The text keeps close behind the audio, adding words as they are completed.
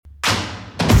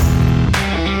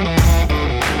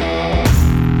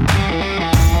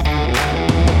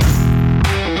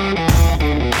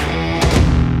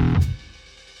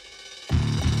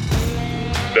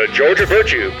Georgia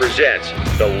Virtue presents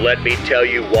the Let Me Tell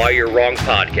You Why You're Wrong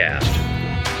podcast.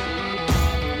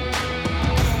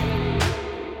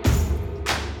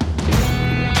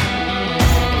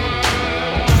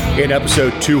 In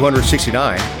episode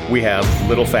 269, we have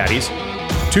Little Fatties,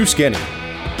 Too Skinny,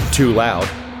 Too Loud,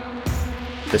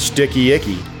 The Sticky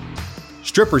Icky,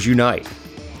 Strippers Unite,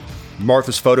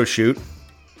 Martha's Photo Shoot,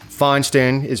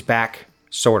 Feinstein is back,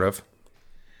 sort of,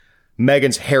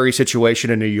 Meghan's Harry situation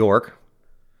in New York,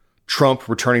 Trump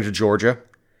returning to Georgia,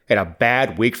 and a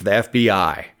bad week for the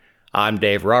FBI. I'm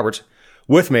Dave Roberts.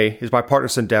 With me is my partner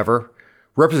in endeavor,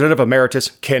 Representative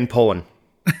Emeritus Ken Pullen.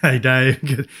 Hey, Dave.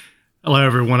 Good. Hello,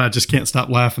 everyone. I just can't stop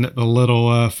laughing at the little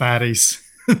fatties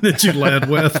that you led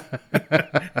with.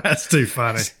 That's too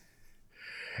funny.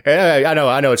 I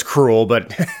know it's cruel,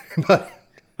 but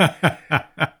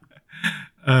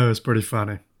Oh, it's pretty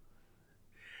funny.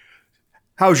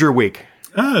 How's your week?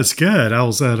 Oh, it's good. I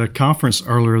was at a conference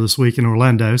earlier this week in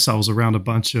Orlando, so I was around a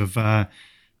bunch of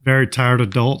very tired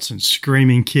adults and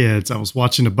screaming kids. I was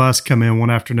watching a bus come in one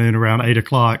afternoon around 8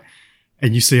 o'clock,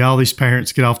 and you see all these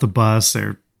parents get off the bus.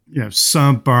 They're,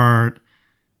 sunburnt.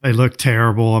 They look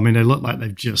terrible. I mean, they look like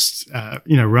they've just,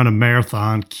 run a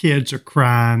marathon. Kids are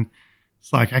crying.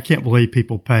 It's like, I can't believe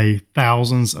people pay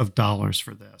thousands of dollars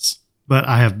for this. But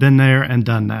I have been there and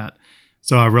done that.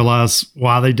 So I realize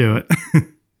why they do it.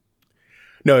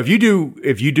 No, if you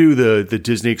do the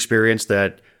Disney experience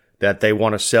that they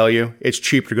want to sell you, it's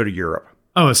cheaper to go to Europe.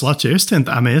 Oh, it's a lot cheaper. It's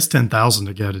 $10,000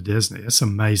 to go to Disney. It's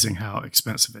amazing how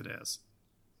expensive it is.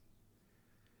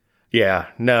 Yeah,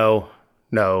 no.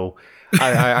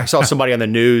 I saw somebody on the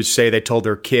news say they told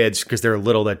their kids because they're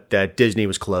little that Disney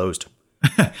was closed.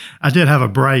 I did have a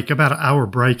break, about an hour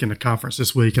break in the conference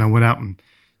this week, and I went out and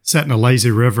sat in a lazy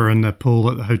river in the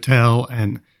pool at the hotel,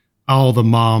 and all the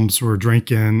moms were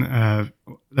drinking.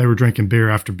 They were drinking beer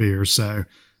after beer. So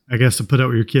I guess to put up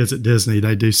with your kids at Disney,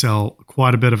 they do sell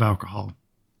quite a bit of alcohol.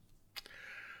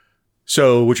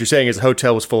 So what you're saying is the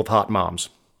hotel was full of hot moms.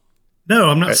 No,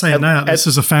 I'm not saying that. This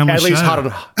is a family show. At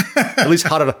least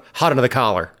hot under the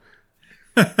collar.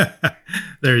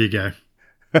 There you go.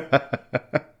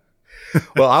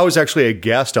 Well, I was actually a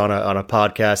guest on a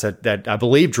podcast that I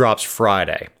believe drops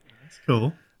Friday. That's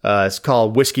cool. It's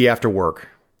called Whiskey After Work.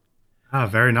 Ah,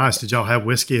 very nice. Did y'all have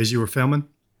whiskey as you were filming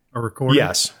or recording?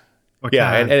 Yes.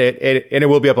 And it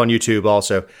will be up on YouTube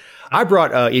also. I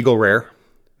brought Eagle Rare.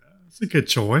 It's a good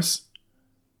choice.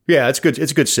 Yeah, it's good.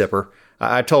 It's a good sipper.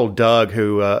 I told Doug,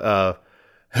 who is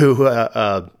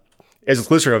a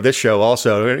listener of this show,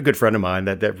 also a good friend of mine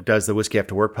that does the Whiskey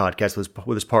After Work podcast with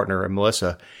his partner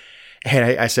Melissa,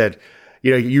 and I said,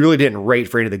 you really didn't rate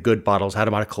for any of the good bottles. Had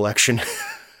them out of collection.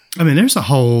 I mean, there's a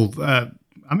whole.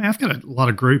 I've got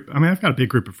a big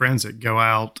group of friends that go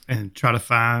out and try to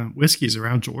find whiskeys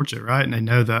around Georgia, right? And they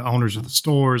know the owners of the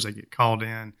stores. They get called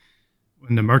in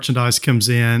when the merchandise comes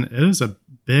in. It is a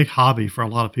big hobby for a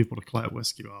lot of people to collect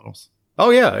whiskey bottles.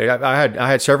 Oh yeah, I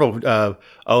had several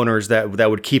owners that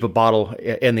would keep a bottle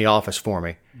in the office for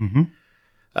me. Mm-hmm.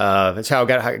 That's how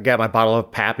I got my bottle of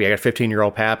Pappy. I got a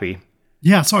 15-year-old Pappy.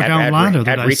 Yeah, I saw a guy online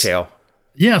at retail.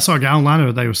 Yeah, I saw a guy online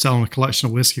that they were selling a collection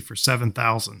of whiskey for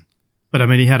 $7,000. But I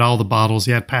mean, he had all the bottles.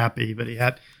 He had Pappy, but he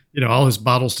had all his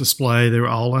bottles display. They were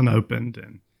all unopened,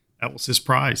 and that was his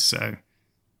price. So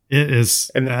it is.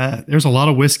 And there's a lot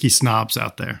of whiskey snobs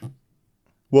out there.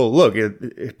 Well, look,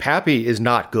 Pappy is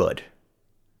not good.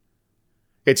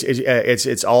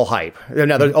 It's all hype.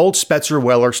 Now the old Spetzer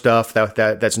Weller stuff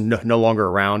that's no longer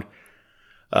around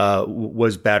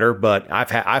was better, but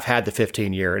I've had the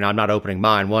 15-year, and I'm not opening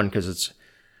mine. One, because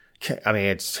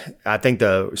I think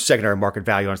the secondary market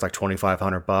value on it's like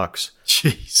 $2,500.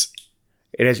 Jeez,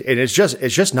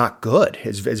 it's just not good.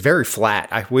 It's very flat.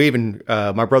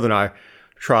 My brother and I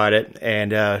tried it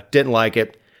and didn't like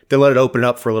it. Then let it open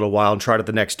up for a little while and tried it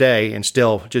the next day, and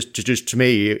still, just to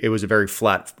me, it was a very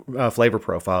flat flavor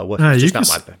profile. It's just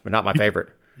not my favorite.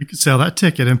 You could sell that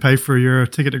ticket and pay for your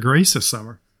ticket to Greece this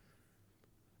summer.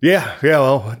 Yeah.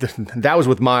 Well, that was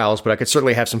with miles, but I could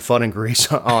certainly have some fun in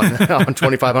Greece on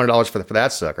 $2,500 for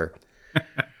that sucker.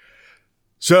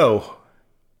 So,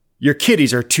 your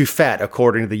kiddies are too fat,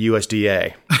 according to the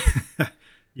USDA.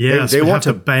 Yeah, they want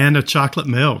to ban the chocolate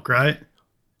milk, right?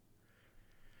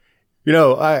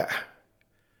 It's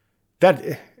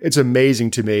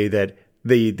amazing to me that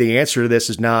the answer to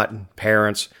this is not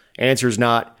parents. Answer is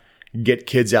not get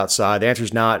kids outside. The answer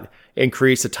is not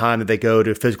increase the time that they go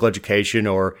to physical education,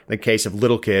 or in the case of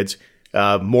little kids,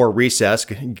 more recess,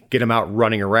 get them out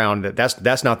running around.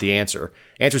 That's not the answer.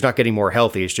 Answer is not getting more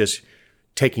healthy. It's just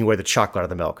taking away the chocolate out of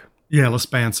the milk. Yeah, let's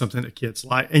ban something that kids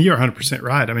like. And you're 100%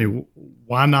 right. I mean,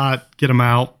 why not get them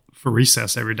out for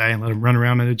recess every day and let them run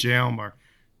around in the gym or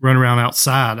run around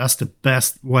outside. That's the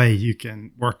best way you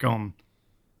can work on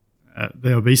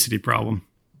the obesity problem.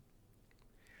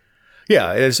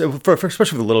 Yeah, especially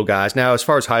for the little guys. Now, as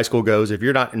far as high school goes, if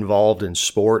you're not involved in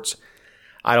sports,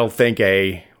 I don't think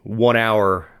a 1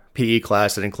 hour PE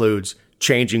class that includes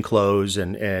changing clothes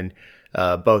and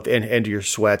both into your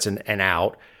sweats and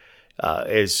out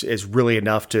is really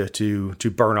enough to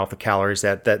burn off the calories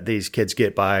that these kids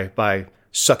get by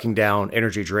sucking down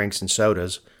energy drinks and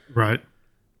sodas. Right.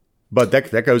 But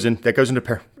that goes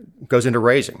into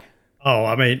raising. Oh,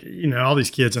 I mean, all these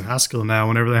kids in high school now,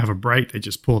 whenever they have a break, they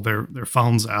just pull their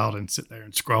phones out and sit there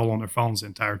and scroll on their phones the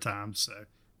entire time. So,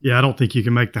 yeah, I don't think you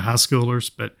can make the high schoolers,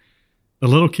 but the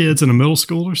little kids and the middle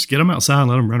schoolers, get them outside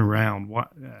and let them run around.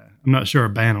 I'm not sure a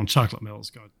ban on chocolate milk is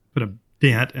going to put a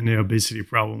dent in the obesity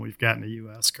problem we've got in the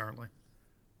U.S. currently.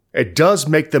 It does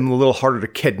make them a little harder to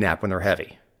kidnap when they're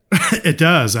heavy. It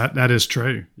does. That is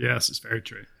true. Yes, it's very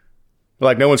true.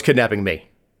 Like, no one's kidnapping me.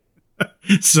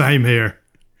 Same here.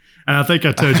 And I think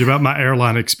I told you about my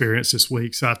airline experience this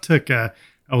week. So I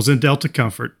was in Delta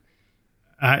Comfort.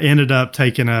 I ended up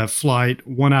taking a flight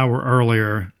 1 hour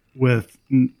earlier with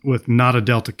not a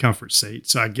Delta Comfort seat.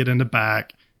 So I get in the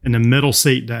back in the middle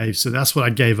seat, Dave. So that's what I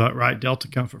gave up, right? Delta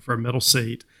Comfort for a middle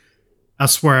seat. I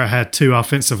swear I had 2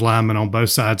 offensive linemen on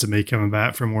both sides of me coming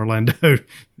back from Orlando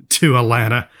to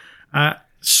Atlanta. I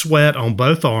sweat on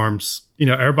both arms.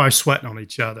 Everybody sweating on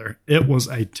each other. It was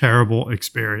a terrible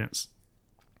experience.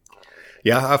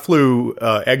 Yeah, I flew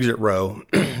exit row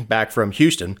back from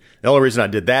Houston. The only reason I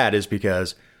did that is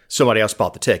because somebody else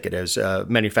bought the ticket. As a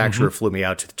manufacturer flew me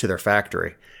out to their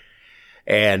factory,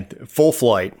 and full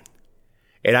flight.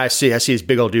 And I see this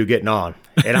big old dude getting on,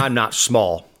 and I'm not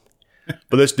small,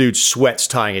 but this dude sweats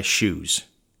tying his shoes.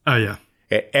 Oh yeah.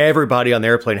 Everybody on the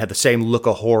airplane had the same look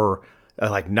of horror,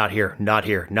 like not here, not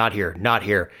here, not here, not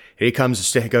here. And he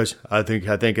comes and goes, I think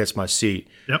that's my seat.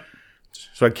 Yep.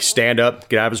 So I stand up,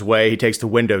 get out of his way. He takes the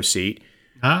window seat,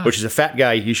 which is a fat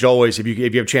guy. You should always, if you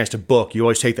have a chance to book, you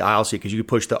always take the aisle seat because you can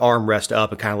push the armrest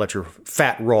up and kind of let your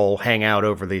fat roll hang out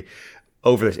over the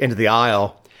into the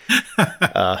aisle.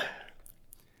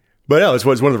 But no, it's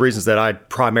one of the reasons that I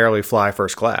primarily fly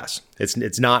first class. It's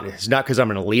not because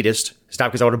I'm an elitist. It's not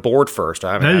because I want to board first.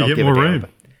 I don't get give more a damn. room.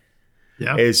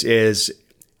 Yeah.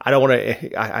 I don't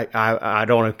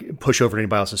want to push over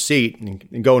anybody else's seat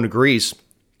and go into Greece.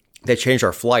 They changed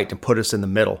our flight and put us in the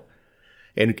middle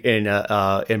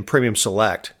in premium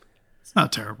select. It's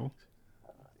not terrible.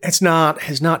 It's not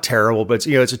terrible, but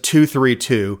it's a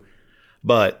 232.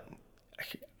 But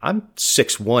I'm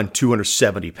 6'1",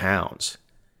 270 pounds.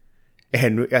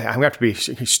 And I'm going to have to be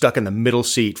stuck in the middle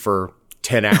seat for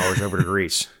 10 hours over to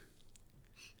Greece.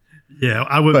 Yeah,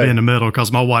 I wouldn't be in the middle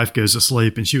because my wife goes to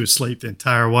sleep and she would sleep the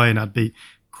entire way and I'd be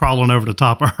crawling over the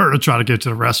top of her to try to get to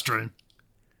the restroom.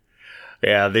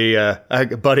 Yeah, a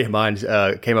buddy of mine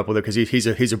came up with it because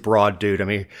he's a broad dude. I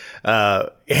mean,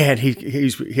 and he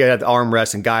had the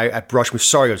armrest and guy brushed me.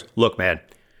 Sorry, he goes, look, man,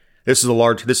 this is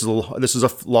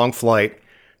a long flight.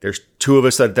 There's 2 of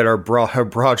us that are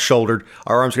broad shouldered.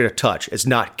 Our arms are going to touch. It's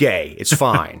not gay. It's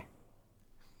fine.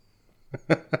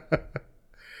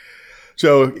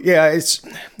 So yeah, it's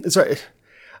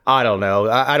I don't know.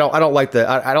 I don't like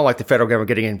the federal government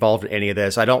getting involved in any of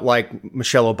this. I don't like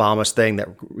Michelle Obama's thing that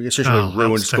essentially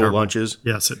ruined school terrible. Lunches.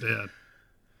 Yes, it did.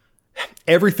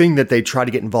 Everything that they try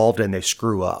to get involved in, they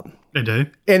screw up. They do.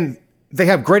 And they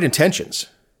have great intentions.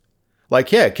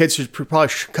 Like, yeah, kids should probably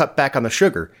cut back on the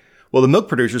sugar. Well, the milk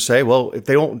producers say, well, if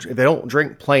they don't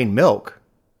drink plain milk,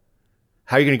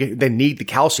 how are you going to get? They need the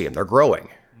calcium. They're growing.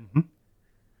 Mm-hmm.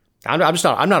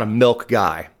 I'm not a milk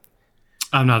guy.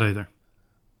 I'm not either.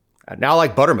 Now I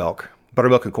like buttermilk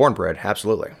and cornbread.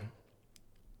 Absolutely.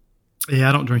 Yeah,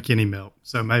 I don't drink any milk,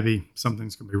 so maybe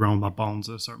something's going to be wrong with my bones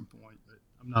at a certain point. But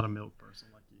I'm not a milk person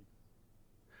like you.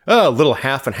 A little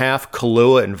half and half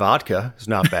Kahlua and vodka is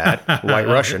not bad. White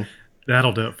Russian.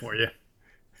 That'll do it for you.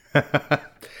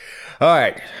 All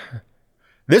right.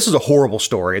 This is a horrible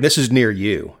story. This is near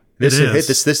you. This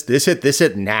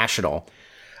hit national.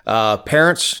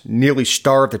 Parents nearly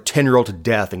starved a 10-year-old to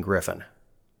death in Griffin.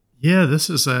 Yeah, this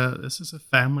is a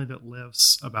family that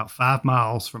lives about 5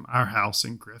 miles from our house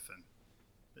in Griffin.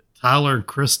 Tyler and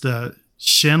Krista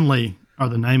Shenley are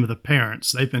the name of the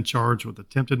parents. They've been charged with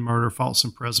attempted murder, false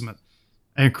imprisonment,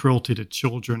 and cruelty to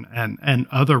children, and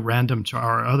other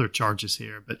other charges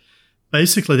here. But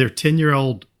basically, their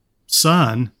 10-year-old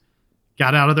son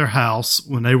got out of their house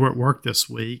when they were at work this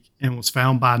week and was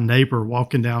found by a neighbor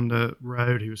walking down the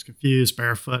road. He was confused,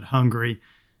 barefoot, hungry,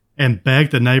 and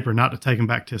begged the neighbor not to take him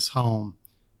back to his home.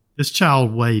 This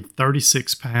child weighed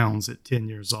 36 pounds at 10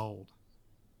 years old.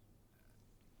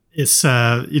 It's,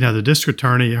 the district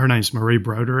attorney, her name's Marie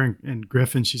Broder in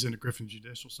Griffin. She's in the Griffin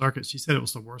Judicial Circuit. She said it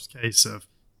was the worst case of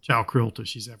child cruelty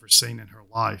she's ever seen in her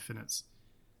life. And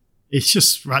it's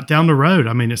just right down the road.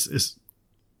 I mean, it's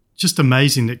just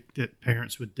amazing that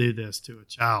parents would do this to a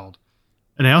child.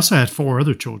 And they also had 4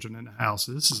 other children in the house.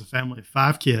 So this is a family of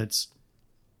 5 kids.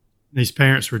 These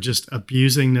parents were just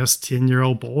abusing this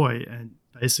 10-year-old boy and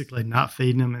basically not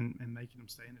feeding him and making him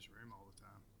stay in his room all the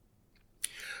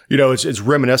time. It's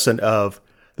reminiscent of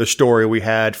the story we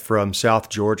had from South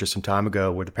Georgia some time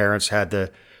ago where the parents had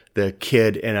the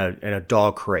kid in a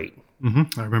dog crate.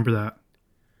 Mm-hmm. I remember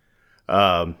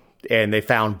that. And they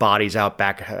found bodies out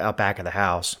back of the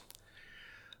house.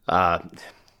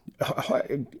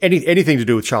 Anything to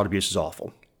do with child abuse is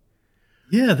awful.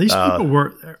 Yeah, these people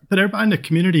were, but everybody in the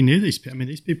community knew these people. I mean,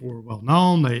 these people were well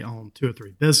known. They owned 2 or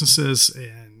 3 businesses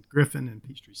in Griffin and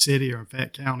Peachtree City or in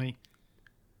Fayette County.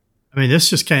 I mean, this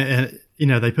just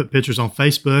they put pictures on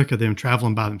Facebook of them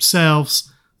traveling by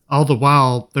themselves. All the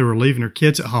while, they were leaving their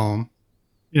kids at home.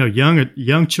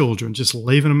 Young children, just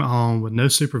leaving them at home with no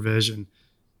supervision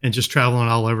and just traveling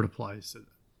all over the place.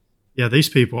 Yeah, these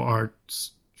people are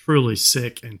truly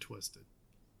sick and twisted.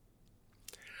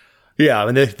 Yeah,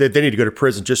 I mean, they need to go to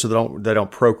prison just so they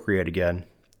don't procreate again.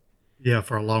 Yeah,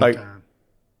 for a long time.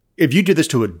 If you did this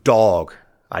to a dog,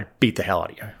 I'd beat the hell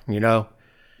out of you.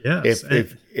 Yes.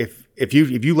 If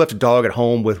you left a dog at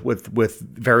home with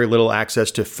very little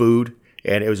access to food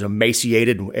and it was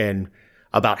emaciated and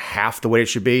about half the weight it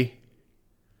should be,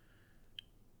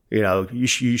 you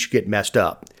should get messed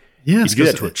up. Yes, if you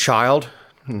do that to a child.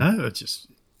 No, it's just.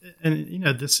 And,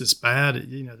 this is bad.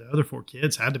 The other 4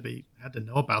 kids had to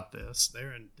know about this.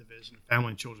 They're in Division of Family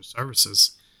and Children's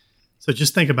Services. So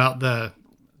just think about the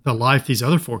life these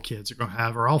other 4 kids are going to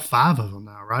have, or all 5 of them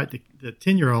now, right? The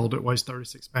 10-year-old that weighs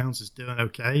 36 pounds is doing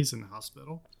okay. He's in the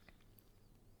hospital.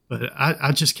 But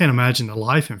I just can't imagine the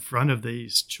life in front of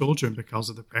these children because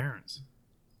of the parents.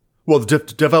 Well,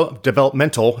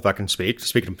 developmental, if I can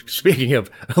speaking of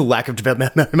lack of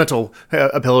developmental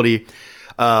ability,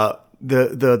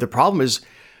 the problem is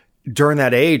during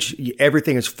that age,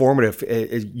 everything is formative.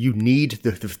 You need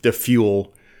the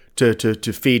fuel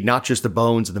to feed not just the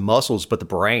bones and the muscles, but the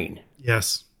brain.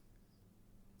 Yes.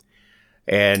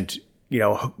 And,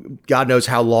 God knows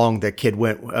how long that kid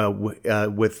went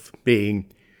with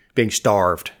being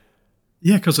starved.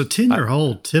 Yeah, because a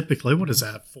 10-year-old typically, what is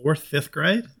that, 4th, 5th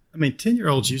grade? I mean,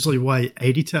 10-year-olds usually weigh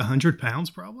 80 to 100 pounds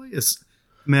probably.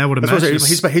 I would imagine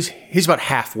he's about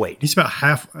half weight. He's about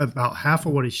half of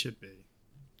what he should be.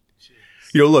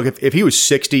 Jeez. Look, if he was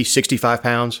 60, 65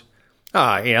 pounds,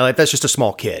 that's just a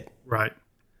small kid. Right.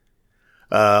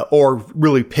 Or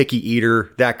really picky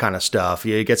eater, that kind of stuff.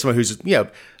 You get someone who's,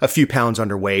 a few pounds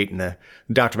underweight and the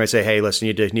doctor may say, hey, listen,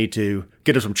 you need to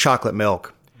get him some chocolate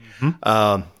milk.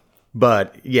 Mm-hmm.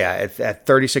 But yeah, at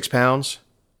 36 pounds,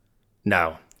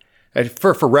 no. And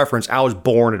for reference, I was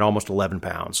born at almost 11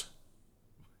 pounds.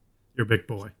 You're a big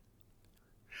boy.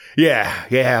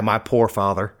 Yeah, my poor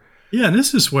father. Yeah, and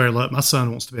this is where, look, my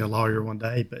son wants to be a lawyer one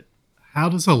day, but how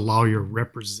does a lawyer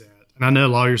represent? And I know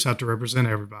lawyers have to represent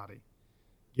everybody.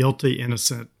 Guilty,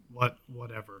 innocent,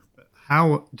 whatever. But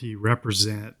how do you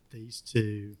represent these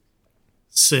 2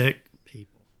 sick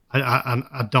people?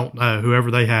 I don't know.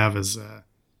 Whoever they have is a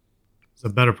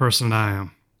better person than I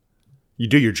am. You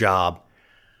do your job.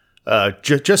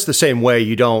 Just the same way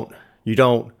you don't,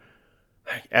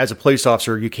 as a police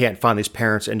officer, you can't find these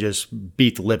parents and just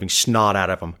beat the living snot out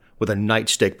of them with a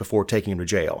nightstick before taking them to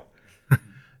jail.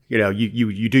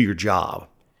 You do your job.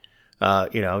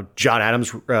 John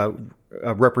Adams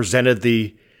represented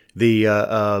the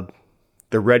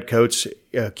redcoats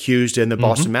accused in the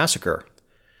Boston Massacre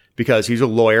because he's a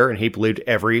lawyer and he believed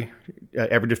every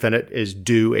defendant is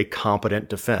due a competent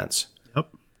defense. Yep.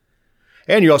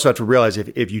 And you also have to realize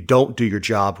if you don't do your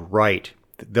job right,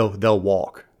 they'll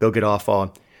walk. They'll get off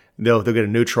on. They'll get a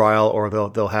new trial, or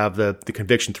they'll have the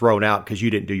conviction thrown out because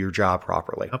you didn't do your job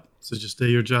properly. Yep. So just do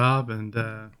your job and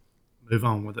move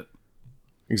on with it.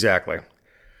 Exactly.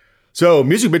 So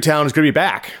Music Midtown is going to be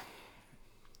back.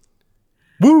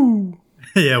 Woo!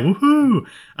 Yeah, woohoo!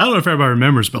 I don't know if everybody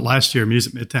remembers, but last year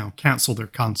Music Midtown canceled their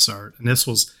concert, and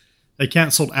they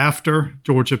canceled after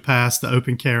Georgia passed the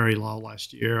open carry law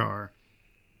last year,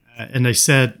 and they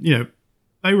said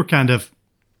they were kind of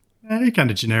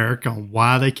generic on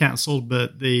why they canceled,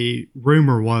 but the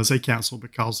rumor was they canceled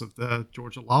because of the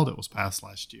Georgia law that was passed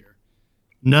last year.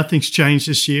 Nothing's changed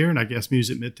this year, and I guess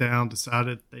Music Midtown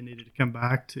decided they needed to come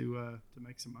back to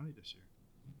make some money this year.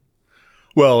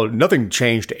 Well, nothing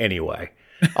changed anyway.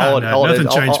 Nothing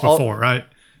changed before, right?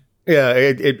 Yeah,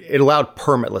 it allowed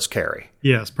permitless carry.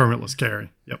 Yes, permitless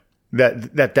carry. Yep.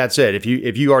 That's it. If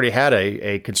you already had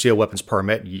a concealed weapons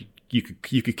permit, you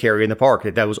could carry in the park.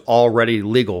 That was already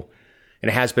legal, and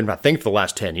it has been, I think, for the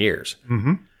last 10 years.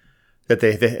 Mm-hmm.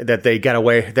 That they got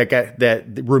away, that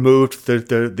removed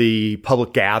the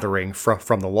public gathering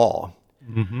from the law.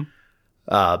 Mm-hmm.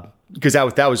 Because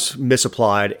that was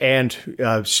misapplied, and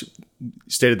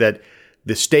stated that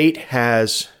the state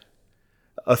has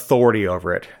authority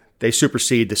over it. They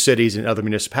supersede the cities and other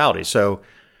municipalities. So,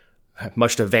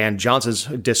 much to Van Johnson's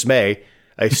dismay,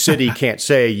 a city can't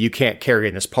say you can't carry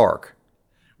in this park.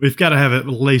 We've got to have at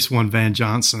least one Van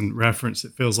Johnson reference,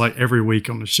 it feels like, every week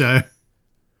on the show.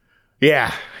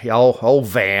 Yeah, old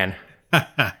Van.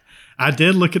 I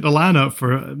did look at the lineup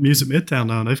for Music Midtown,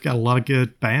 though. They've got a lot of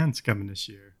good bands coming this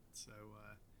year. So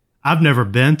I've never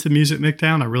been to Music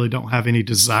Midtown. I really don't have any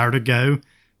desire to go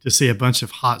to see a bunch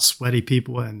of hot, sweaty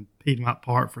people in Piedmont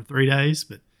Park for 3 days.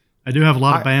 But I do have a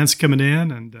lot of bands coming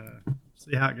in, and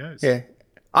see how it goes. Yeah.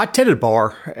 I attended a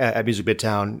bar at Music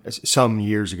Midtown some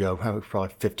years ago,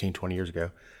 probably 15, 20 years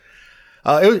ago.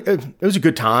 It was a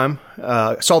good time.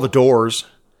 Saw the Doors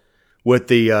with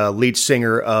the lead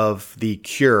singer of The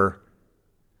Cure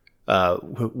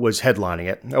was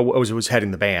headlining it. Was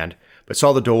heading the band. But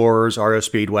saw the Doors, REO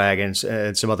Speedwagon,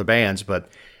 and some other bands. But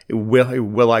I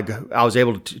was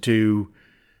able to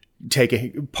take a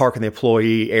park in the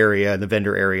employee area and the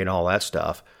vendor area and all that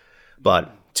stuff.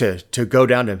 But to go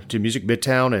down to Music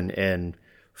Midtown and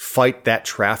fight that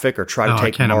traffic or try to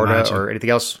take MARTA or anything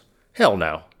else, hell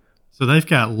no. So they've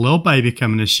got Lil Baby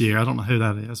coming this year. I don't know who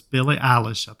that is. Billie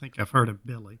Eilish. I think I've heard of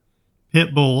Billie.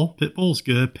 Pitbull. Pitbull's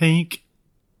good. Pink.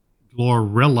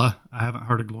 Glorilla. I haven't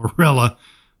heard of Glorilla.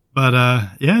 But,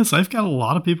 yes, they've got a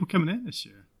lot of people coming in this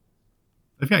year.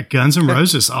 They've got Guns N'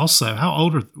 Roses also. How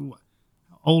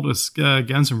old is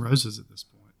Guns N' Roses at this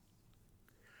point?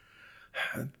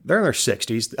 They're in their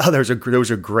 60s. Oh, there was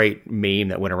a great meme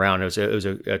that went around. It was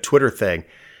a Twitter thing.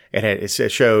 And it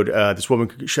showed this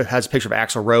woman has a picture of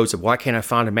Axl Rose. Said, "Why can't I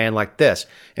find a man like this?"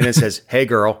 And it says, "Hey,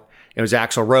 girl." And it was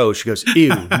Axl Rose. She goes,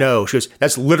 "Ew, no." She goes,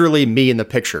 "That's literally me in the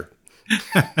picture."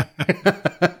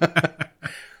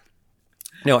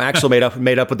 Axl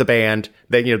made up with the band.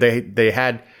 They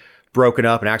had broken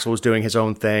up, and Axl was doing his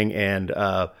own thing, and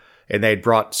they'd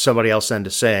brought somebody else in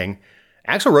to sing.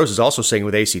 Axl Rose is also singing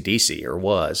with AC/DC, or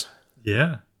was.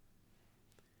 Yeah,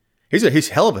 he's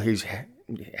hell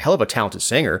of a talented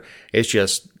singer. It's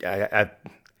just I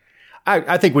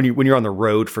think when you're on the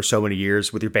road for so many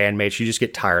years with your bandmates, you just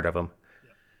get tired of them.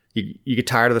 You get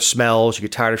tired of the smells. You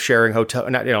get tired of sharing hotel.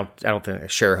 I don't think I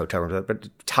share a hotel room, but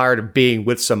tired of being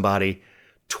with somebody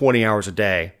 20 hours a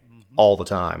day, all the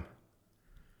time.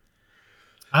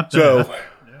 I bet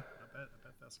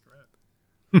that's correct.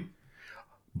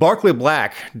 Barclay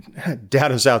Black,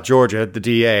 down in South Georgia, the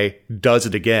DA, does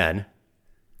it again.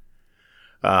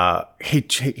 He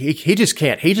just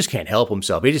can't help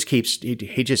himself. He's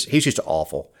just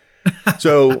awful.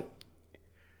 So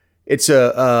it's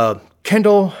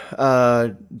Kendall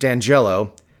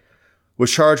D'Angelo was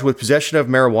charged with possession of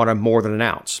marijuana more than an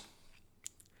ounce.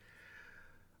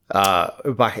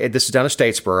 This is down in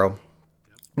Statesboro.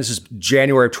 This is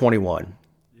January of 21.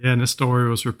 Yeah, and this story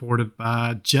was reported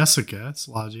by Jessica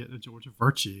Slodgy at the Georgia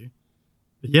Virtue.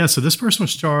 But yeah, so this person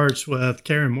was charged with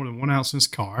carrying more than 1 ounce in his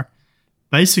car.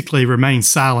 Basically remained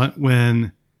silent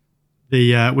when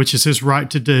which is his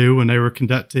right to do when they were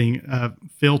conducting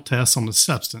field tests on the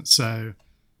substance. So,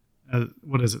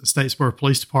 what is it? The Statesboro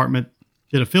Police Department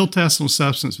did a field test on the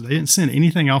substance, but they didn't send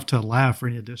anything off to a lab for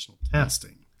any additional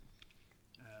testing.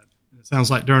 It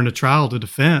sounds like during the trial, the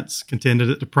defense contended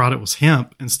that the product was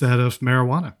hemp instead of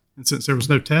marijuana. And since there was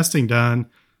no testing done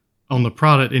on the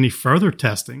product, any further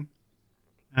testing,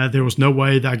 there was no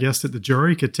way, that the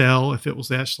jury could tell if it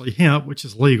was actually hemp, which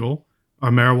is legal,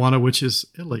 or marijuana, which is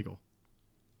illegal.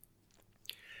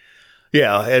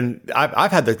 Yeah, and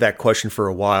I've had that question for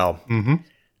a while. Mm-hmm.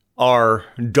 Are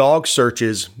dog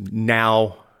searches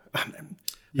now?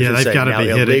 They've got to be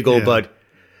illegal. Yeah. But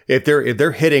if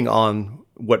they're hitting on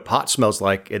what pot smells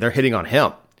like, and they're hitting on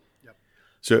hemp. Yep.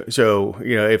 So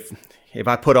if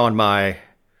I put on my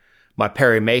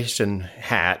Perry Mason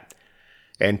hat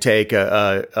and take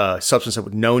a substance that's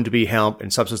known to be hemp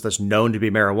and substance that's known to be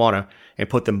marijuana and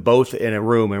put them both in a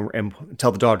room and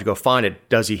tell the dog to go find it,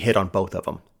 does he hit on both of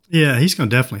them? Yeah, he's going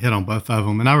to definitely hit on both of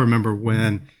them. And I remember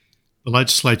when the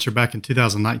legislature back in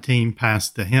 2019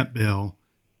 passed the hemp bill,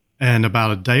 and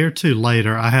about a day or two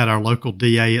later, I had our local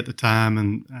DA at the time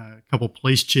and a couple of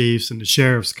police chiefs and the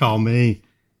sheriffs called me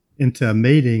into a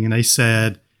meeting, and they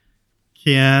said,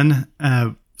 "Ken,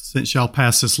 since y'all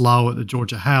passed this law at the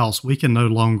Georgia House, we can no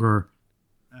longer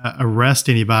arrest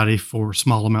anybody for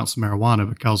small amounts of marijuana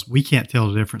because we can't tell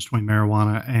the difference between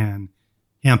marijuana and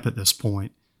hemp at this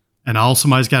point. And all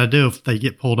somebody's got to do if they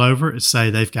get pulled over is say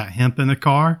they've got hemp in the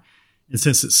car. And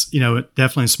since it's,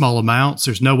 definitely in small amounts,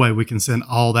 there's no way we can send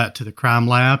all that to the crime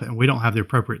lab, and we don't have the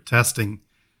appropriate testing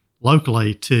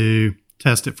locally to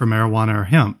test it for marijuana or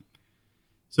hemp.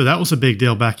 So that was a big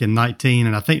deal back in 19,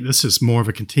 and I think this is more of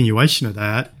a continuation of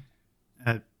that.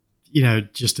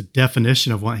 Just a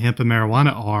definition of what hemp and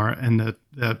marijuana are, and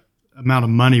the amount of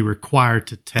money required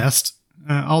to test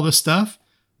all this stuff.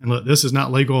 And look, this is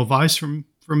not legal advice from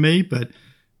me, but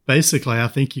basically, I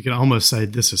think you can almost say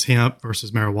this is hemp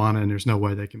versus marijuana, and there's no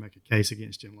way they can make a case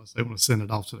against you unless they want to send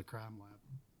it off to the crime lab.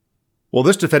 Well,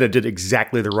 this defendant did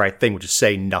exactly the right thing, which is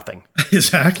say nothing.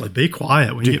 Exactly. Be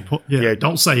quiet when you get pulled. Yeah,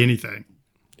 don't say anything.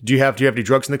 Do you have any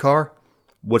drugs in the car?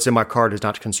 What's in my car does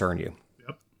not concern you.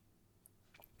 Yep.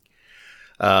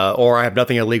 Or I have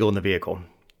nothing illegal in the vehicle.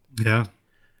 Yeah.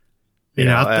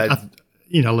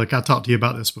 Look, I talked to you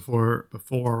about this before.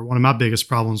 One of my biggest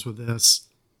problems with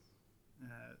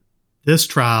this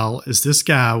trial is this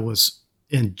guy was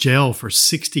in jail for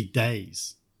 60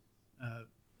 days.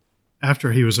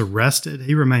 After he was arrested,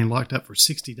 he remained locked up for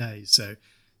 60 days. So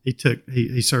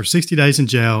he served 60 days in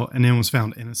jail and then was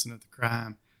found innocent of the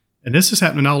crime. And this is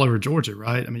happening all over Georgia,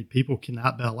 right? I mean, people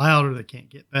cannot bail out or they can't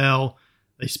get bail.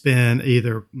 They spend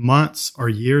either months or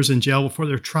years in jail before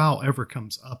their trial ever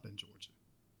comes up in Georgia.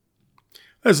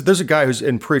 There's a guy who's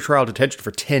in pretrial detention for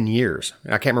 10 years.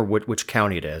 I can't remember which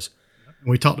county it is.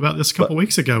 We talked about this a couple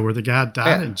weeks ago where the guy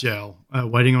died in jail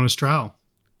waiting on his trial.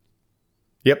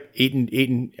 Yep,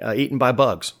 eaten by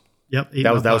bugs. Yep,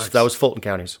 that was Fulton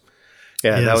counties.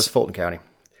 Yeah, yes. That was Fulton County.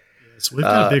 Yes, we've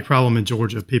got a big problem in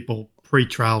Georgia of people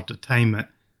pre-trial detainment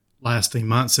lasting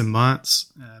months and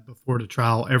months before the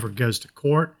trial ever goes to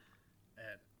court.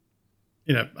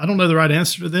 And, I don't know the right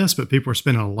answer to this, but people are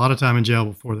spending a lot of time in jail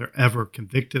before they're ever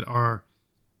convicted or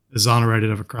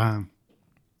exonerated of a crime.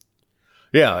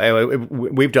 Yeah,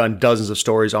 we've done dozens of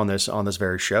stories on this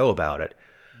very show about it.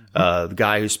 The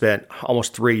guy who spent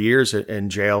almost 3 years in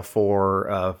jail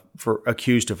for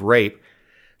accused of rape,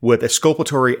 with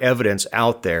exculpatory evidence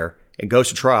out there, and goes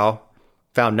to trial,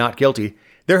 found not guilty.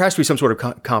 There has to be some sort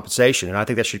of compensation, and I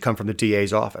think that should come from the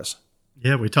DA's office.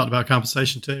 Yeah, we talked about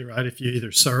compensation too, right? If you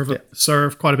either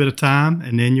serve quite a bit of time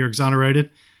and then you're exonerated,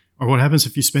 or what happens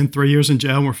if you spend 3 years in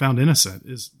jail and we're found innocent,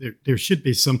 is there should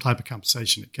be some type of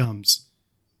compensation that comes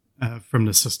from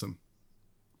the system.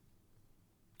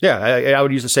 Yeah, I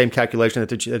would use the same calculation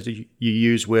that you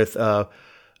use with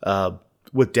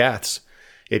deaths.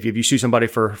 If you sue somebody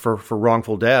for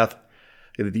wrongful death,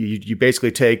 you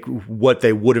basically take what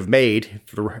they would have made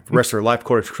for the rest of their life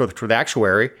for the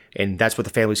actuary, and that's what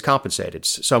the family's compensated.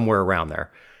 It's somewhere around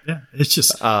there. Yeah, it's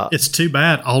just it's too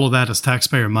bad. All of that is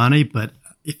taxpayer money, but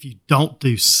if you don't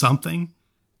do something,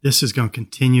 this is going to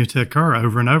continue to occur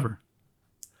over and over.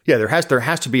 Yeah, there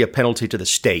has to be a penalty to the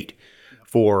state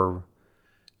for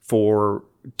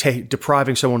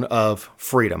depriving someone of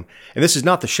freedom. And this is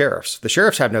not the sheriffs. The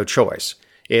sheriffs have no choice.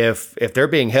 If they're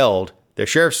being held, the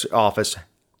sheriff's office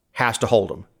has to hold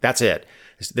them. That's it.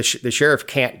 The sheriff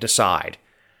can't decide.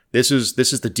 This is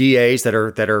the DAs that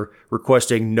are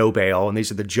requesting no bail, and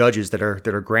these are the judges that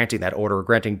are granting that order, or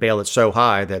granting bail that's so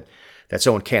high that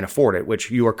someone can't afford it, which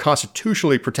you are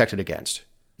constitutionally protected against.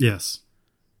 Yes.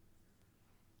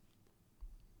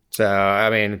 So, I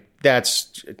mean,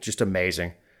 that's just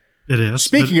amazing. It is.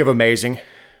 Speaking of amazing,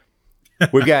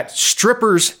 we've got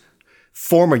strippers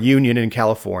form a union in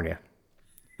California.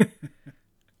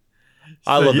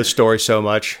 I love this story so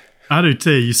much. I do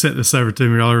too. You sent this over to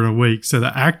me earlier in the week. So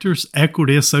the Actors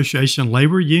Equity Association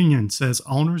Labor Union says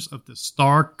owners of the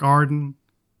Star Garden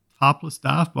Topless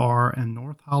Dive Bar in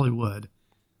North Hollywood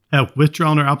have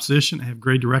withdrawn their opposition and have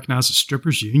agreed to recognize the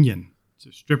strippers union. So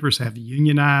strippers have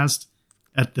unionized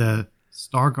at the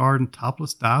Star Garden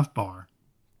Topless Dive Bar.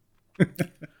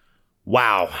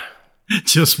 Wow.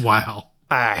 Just wow.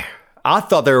 I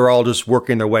thought they were all just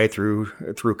working their way through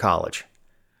college.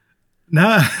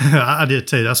 No, I did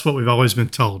too. That's what we've always been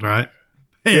told, right?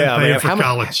 Paying for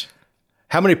college.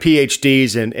 How many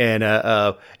PhDs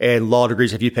and law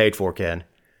degrees have you paid for, Ken?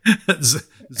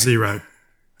 Zero.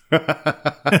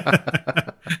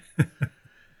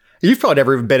 You've probably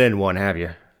never even been in one, have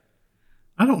you?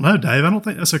 I don't know, Dave. I don't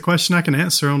think that's a question I can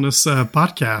answer on this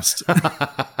podcast.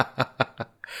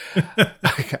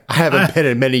 I haven't been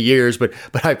in many years, but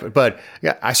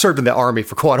I served in the Army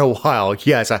for quite a while.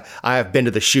 Yes, I have been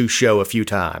to the shoe show a few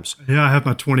times. Yeah, I have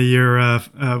my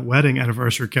 20-year wedding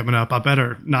anniversary coming up. I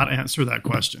better not answer that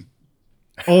question.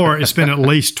 Or it's been at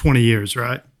least 20 years,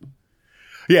 right?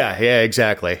 Yeah,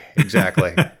 exactly.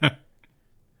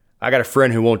 I got a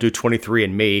friend who won't do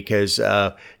 23andMe because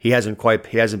he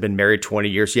hasn't been married 20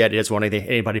 years yet. He doesn't want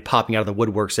anybody popping out of the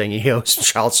woodwork saying he owes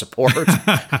child support.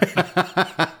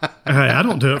 I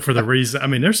don't do it for the reason. I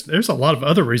mean, there's a lot of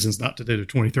other reasons not to do the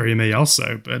 23andMe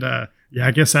also, but yeah,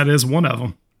 I guess that is one of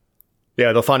them.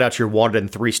 Yeah, they'll find out you're wanted in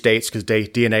 3 states because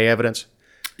DNA evidence.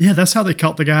 Yeah, that's how they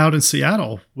caught the guy out in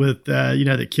Seattle with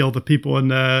that killed the people in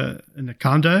the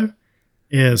condo.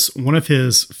 Is one of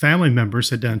his family members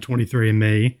had done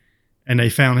 23andMe, and they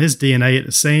found his DNA at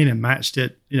the scene and matched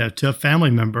it, to a family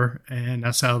member, and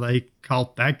that's how they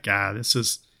caught that guy.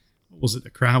 What was it? The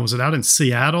crime was it out in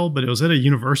Seattle, but it was at a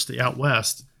university out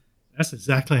west. That's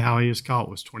exactly how he was caught.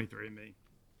 Was 23andMe.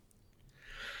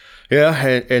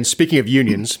 Yeah, and speaking of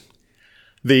unions,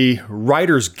 the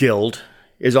Writers Guild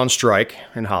is on strike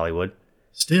in Hollywood.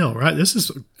 Still, right? This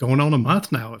is going on a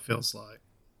month now, it feels like.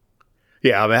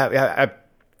 Yeah, I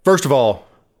first of all,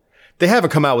 they haven't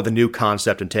come out with a new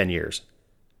concept in 10 years.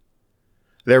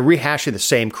 They're rehashing the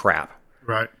same crap.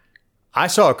 Right. I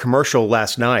saw a commercial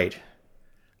last night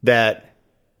that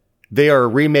they are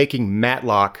remaking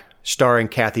Matlock starring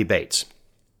Kathy Bates.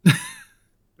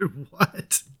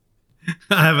 What?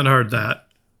 I haven't heard that.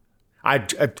 I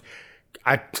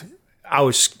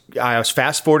was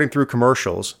fast forwarding through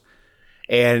commercials,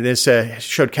 and this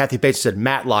showed Kathy Bates said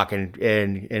Matlock,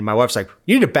 and my wife's like,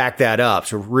 you need to back that up.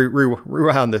 So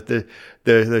rewound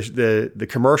the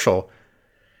commercial,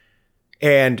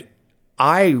 and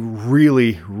I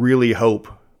really, really hope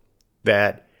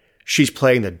that she's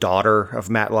playing the daughter of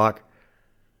Matlock,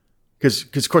 because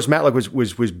of course Matlock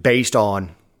was based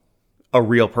on a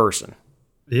real person.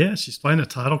 Yeah, she's playing a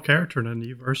title character in a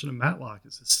new version of Matlock.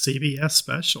 It's a CBS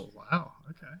special. Wow.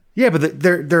 Okay. Yeah, but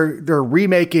they're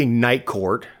remaking Night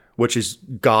Court, which is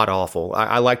god awful.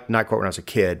 I liked Night Court when I was a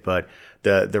kid, but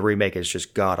the remake is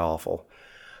just god awful.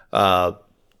 You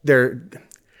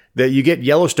get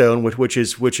Yellowstone, which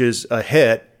is a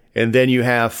hit, and then you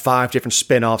have 5 different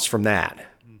spin-offs from that.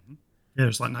 Mm-hmm. Yeah,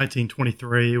 there's like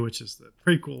 1923, which is the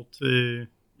prequel to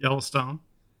Yellowstone.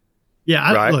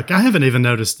 Yeah, right. Look, I haven't even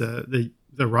noticed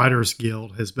the Writers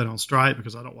Guild has been on strike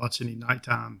because I don't watch any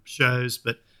nighttime shows,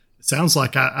 but it sounds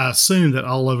like I assume that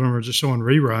all of them are just showing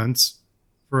reruns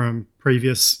from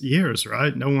previous years,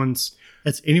 right?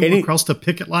 Has anyone crossed the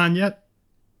picket line yet?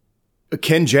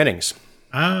 Ken Jennings.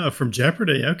 From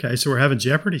Jeopardy. Okay, so we're having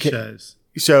Jeopardy shows.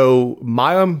 So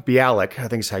Mayim Bialik, I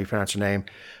think is how you pronounce her name,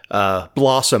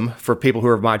 Blossom for people who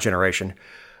are of my generation,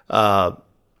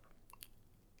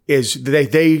 is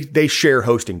they share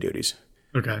hosting duties.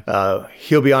 Okay.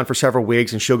 He'll be on for several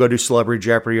weeks, and she'll go do Celebrity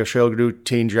Jeopardy, or she'll do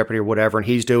Teen Jeopardy, or whatever, and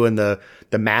he's doing the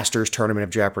Masters tournament of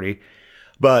Jeopardy.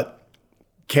 But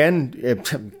Ken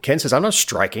says, I'm not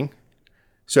striking.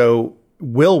 So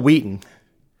Will Wheaton,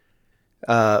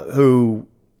 who,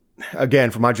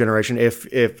 again, for my generation,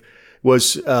 if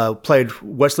was played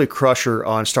Wesley Crusher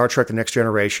on Star Trek: The Next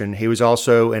Generation. He was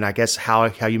also in, I guess, How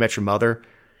You Met Your Mother.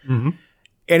 Mm-hmm.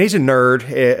 And he's a nerd.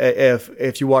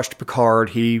 If you watched Picard,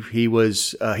 he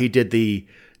did the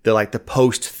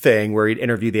post thing where he'd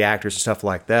interview the actors and stuff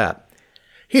like that.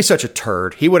 He's such a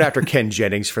turd. He went after Ken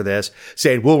Jennings for this,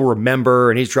 saying we'll remember,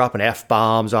 and he's dropping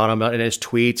F-bombs on him in his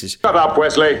tweets. Shut up,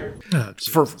 Wesley. I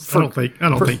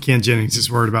don't think Ken Jennings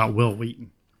is worried about Will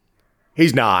Wheaton.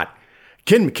 He's not.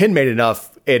 Ken made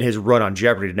enough in his run on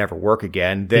Jeopardy to never work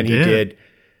again. Then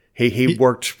he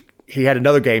worked. He had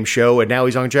another game show, and now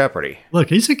he's on Jeopardy. Look,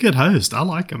 he's a good host. I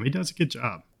like him. He does a good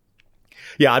job.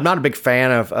 Yeah, I'm not a big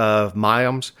fan of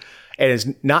Mayim's, and it's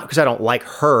not because I don't like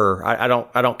her. I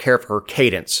don't care for her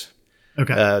cadence.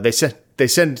 Okay. They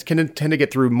tend to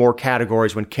get through more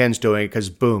categories when Ken's doing it because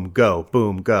boom, go,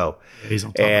 boom, go. Yeah, he's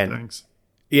on top of things.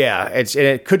 Yeah,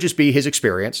 it could just be his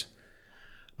experience,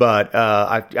 but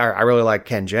I really like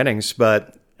Ken Jennings,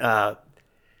 but.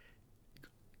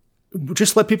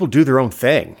 Just let people do their own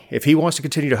thing. If he wants to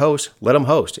continue to host, let him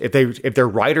host. If their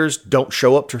writers don't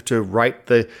show up to write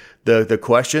the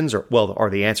questions or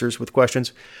the answers with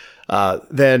questions,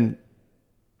 then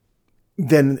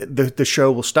the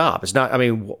show will stop. It's not. I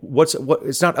mean,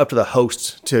 it's not up to the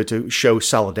hosts to show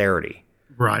solidarity.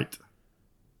 Right.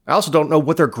 I also don't know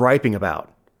what they're griping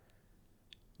about.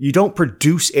 You don't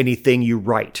produce anything you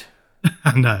write.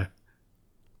 I know.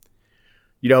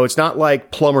 It's not like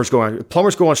plumbers go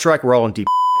on strike. We're all in deep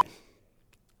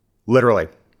literally.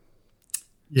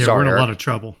 Yeah, Sorry, we're in Eric. a lot of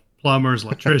trouble. Plumbers,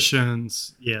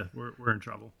 electricians. Yeah, we're in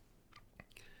trouble.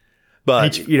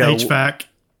 But HVAC.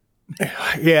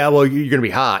 Yeah, well, you're going to be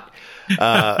hot.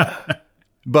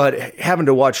 But having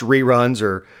to watch reruns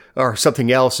or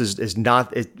something else is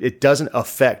not, it doesn't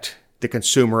affect the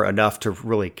consumer enough to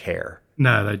really care.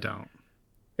 No, they don't.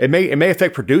 It may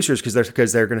affect producers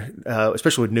because they're going to,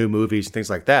 especially with new movies and things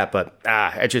like that. But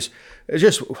it's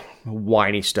just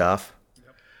whiny stuff.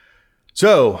 Yep.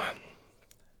 So,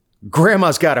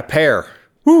 Grandma's got a pair.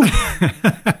 Woo.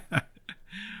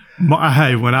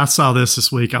 Hey, when I saw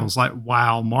this week, I was like,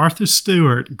 wow, Martha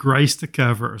Stewart graced the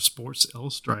cover of Sports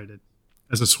Illustrated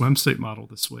as a swimsuit model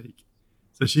this week.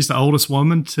 So she's the oldest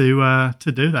woman to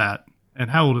do that.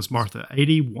 And how old is Martha?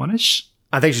 81-ish?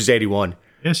 I think she's 81.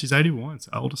 Yeah, she's 81. It's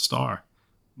the oldest star.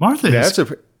 Martha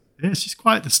she's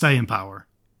quite the staying power.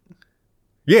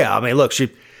 Yeah, I mean, look,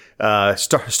 she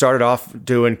started off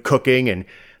doing cooking and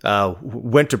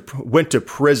went to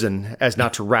prison as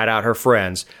not to rat out her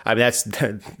friends. I mean,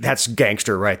 that's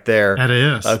gangster right there. That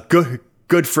is.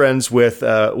 Good friends with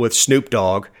Snoop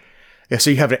Dogg. Yeah, so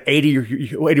you have an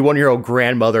 81-year-old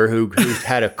grandmother who's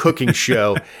had a cooking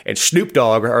show, and Snoop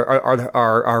Dogg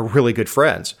are really good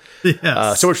friends.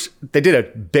 Yes. So they did a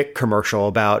Bic commercial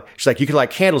about, she's like, you can light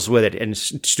candles with it, and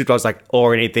Snoop Dogg's like,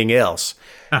 or anything else.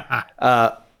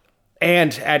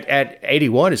 And at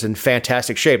 81 is in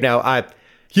fantastic shape. Now,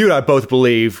 you and I both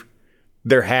believe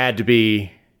there had to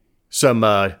be some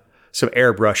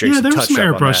airbrushing. Yeah, there was some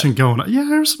airbrushing going on. Yeah,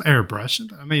 there was some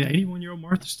airbrushing. I mean, 81-year-old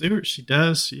Martha Stewart, she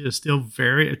is still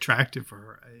very attractive for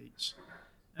her age.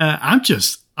 I'm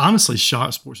just honestly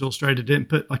shocked Sports Illustrated didn't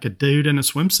put like a dude in a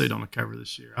swimsuit on the cover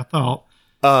this year. I thought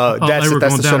they were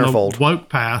going down the woke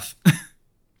path.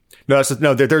 No,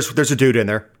 there's a dude in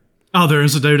there. Oh, there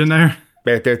is a dude in there?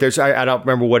 There's I don't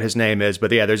remember what his name is,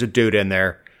 but yeah, there's a dude in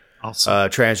there. Awesome.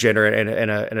 Transgender in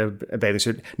a bathing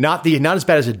suit. Not as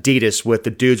bad as Adidas with the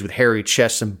dudes with hairy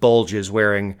chests and bulges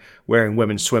wearing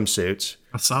women's swimsuits.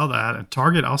 I saw that. And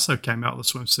Target also came out with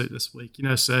a swimsuit this week.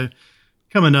 So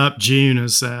coming up, June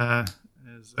is the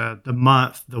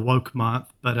month, the woke month.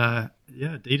 But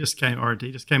Adidas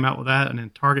came out with that, and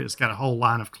then Target has got a whole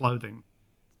line of clothing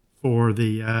for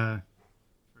the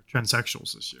for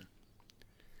transsexuals this year.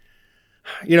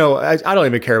 I don't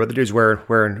even care about the dudes wearing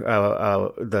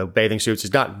the bathing suits.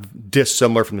 It's not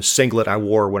dissimilar from the singlet I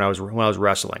wore when I was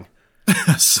wrestling.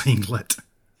 Singlet. Do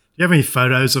you have any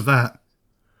photos of that?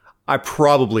 I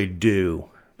probably do.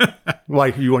 Why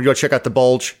you want to go check out the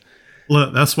bulge?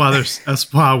 Look, that's why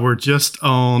we're just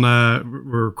on.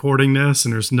 We're recording this,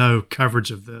 and there's no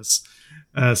coverage of this.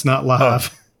 It's not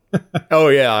live. Oh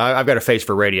yeah, I've got a face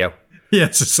for radio.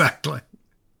 Yes, exactly.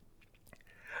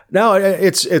 No,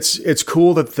 it's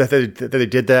cool that they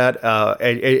did that.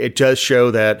 It does show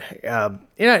that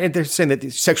they're saying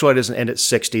that sexuality doesn't end at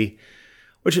 60,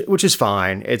 which is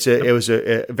fine. It was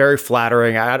a very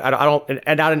flattering.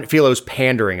 I didn't feel it was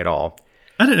pandering at all.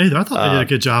 I didn't either. I thought they did a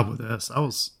good job with this. I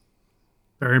was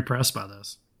very impressed by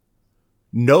this.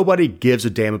 Nobody gives a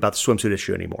damn about the swimsuit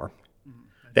issue anymore.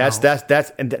 That's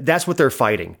what they're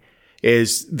fighting.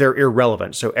 Is they're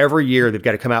irrelevant. So every year they've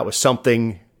got to come out with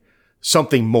something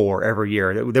more every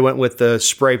year. They went with the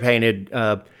spray painted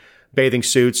bathing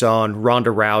suits on Ronda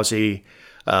Rousey.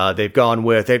 They've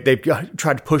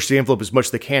tried to push the envelope as much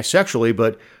as they can sexually,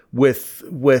 but with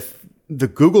the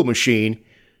Google machine,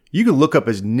 you can look up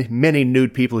as many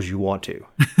nude people as you want to.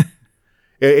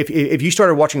 If you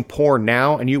started watching porn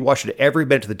now and you watched it every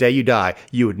minute to the day you die,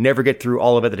 you would never get through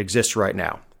all of it that exists right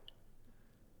now.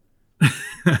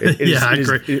 I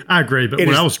agree. But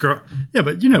when I was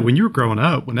when you were growing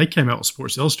up, when they came out with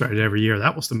Sports Illustrated every year,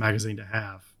 that was the magazine to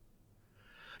have.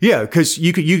 Yeah, because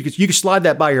you could slide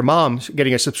that by your mom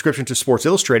getting a subscription to Sports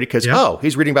Illustrated because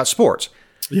he's reading about sports.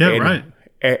 Yeah, and right.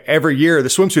 Every year the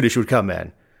swimsuit issue would come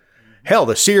in. Hell,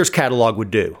 the Sears catalog would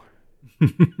do.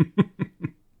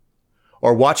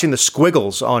 Or watching the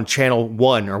Squiggles on Channel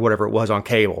 1 or whatever it was on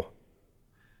cable.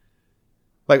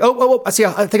 Like, oh, I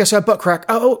think I saw a butt crack.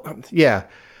 Oh, yeah.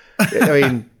 I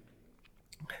mean,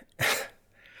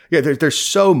 yeah, there's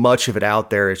so much of it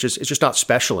out there. It's just not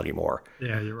special anymore.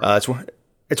 Yeah, you're right. It's one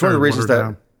of the reasons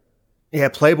that,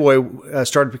 Playboy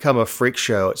started to become a freak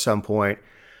show at some point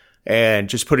and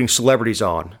just putting celebrities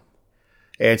on.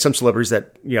 And some celebrities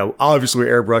that, obviously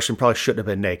were airbrushed and probably shouldn't have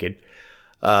been naked.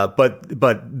 But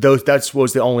that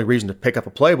was the only reason to pick up a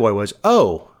Playboy was,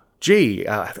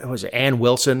 was it Ann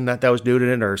Wilson that was nude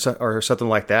in it or something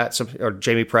like that, or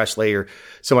Jamie Presley or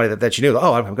somebody that you knew.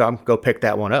 Oh, I'm going to go pick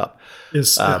that one up.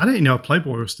 I didn't know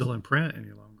Playboy was still in print any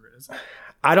longer. Is it?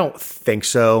 I don't think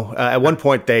so. At one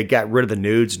point, they got rid of the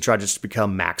nudes and tried to just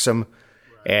become Maxim,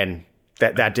 and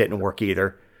that didn't work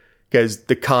either because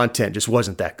the content just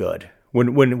wasn't that good.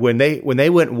 When they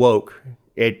went woke,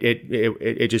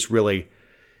 it just really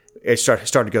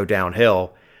started to go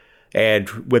downhill. And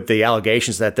with the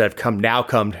allegations that have come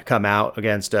out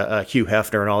against Hugh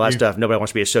Hefner and all that stuff, nobody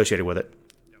wants to be associated with it.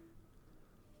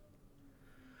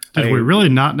 Did we really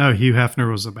not know Hugh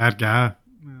Hefner was a bad guy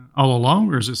all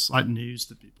along, or is this like news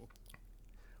to people?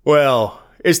 Well,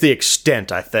 it's the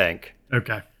extent, I think.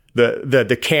 Okay.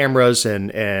 The cameras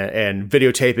and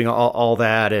videotaping all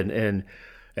that and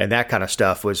that kind of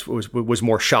stuff was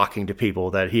more shocking to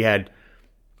people, that he had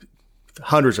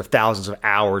hundreds of thousands of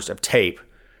hours of tape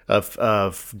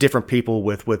of different people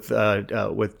with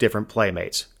different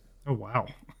playmates. Oh wow!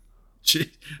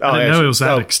 Gee, I didn't know it was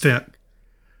that extent.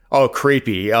 Oh,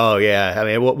 creepy! Oh yeah, I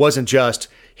mean it wasn't just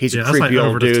he's a creepy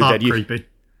old dude that you. Creepy.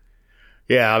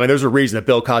 Yeah, I mean there's a reason that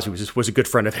Bill Cosby was a good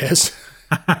friend of his.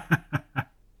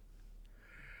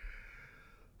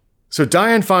 So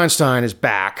Dianne Feinstein is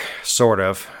back, sort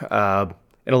of, and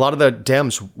a lot of the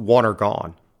Dems want her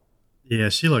gone. Yeah,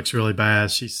 she looks really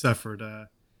bad. She suffered.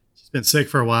 She's been sick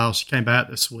for a while. She came back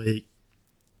this week.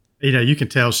 You know, you can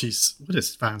tell what is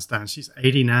Feinstein? She's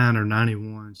 89 or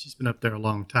 91. She's been up there a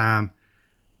long time.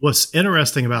 What's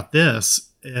interesting about this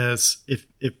is if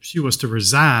she was to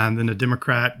resign, then the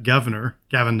Democrat governor,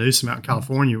 Gavin Newsom out in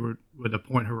California, would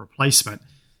appoint her replacement.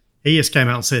 He just came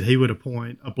out and said he would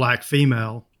appoint a black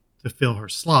female to fill her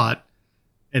slot.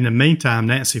 In the meantime,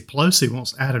 Nancy Pelosi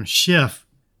wants Adam Schiff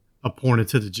appointed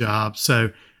to the job.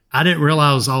 So I didn't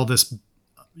realize all this,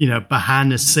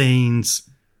 behind the scenes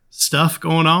stuff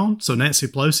going on. So Nancy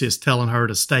Pelosi is telling her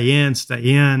to stay in.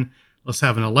 Let's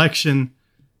have an election.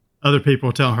 Other people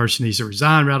are telling her she needs to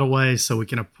resign right away so we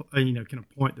can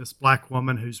appoint this black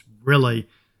woman who's really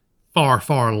far,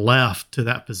 far left to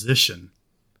that position.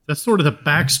 That's sort of the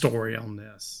backstory on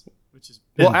this, which has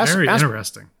been very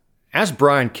interesting. Ask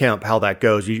Brian Kemp how that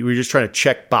goes. You were just trying to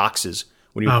check boxes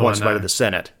when you appoint somebody to the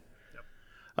Senate. Yep.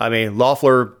 I mean,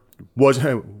 Loeffler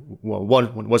wasn't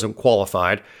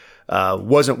qualified,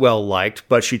 wasn't well liked,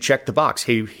 but she checked the box.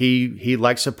 He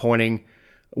likes appointing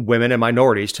women and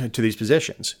minorities to these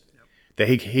positions. Yep. That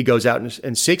he goes out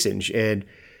and seeks it, and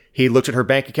he looked at her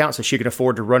bank account, so she can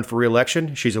afford to run for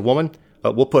re-election. She's a woman,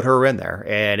 but we'll put her in there,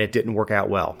 and it didn't work out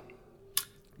well.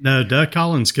 No, Doug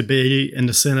Collins could be in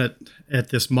the Senate at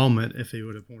this moment if he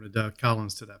would have appointed Doug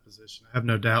Collins to that position. I have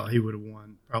no doubt he would have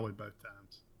won probably both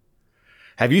times.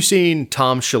 Have you seen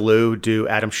Tom Shalhoub do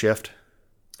Adam Schiff?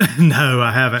 No,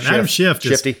 I haven't. Adam Schiff,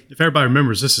 Shifty. If everybody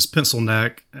remembers, this is pencil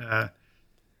neck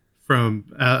from,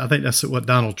 I think that's what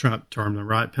Donald Trump termed him,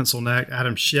 right? Pencil neck,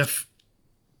 Adam Schiff.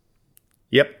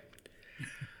 Yep.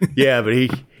 Yeah, but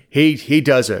he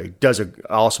does a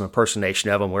awesome impersonation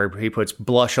of him, where he puts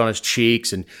blush on his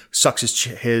cheeks and sucks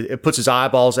it puts his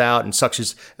eyeballs out and sucks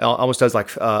his, almost does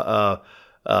like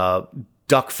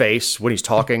duck face when he's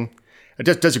talking.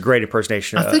 It does a great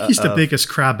impersonation. I think he's the biggest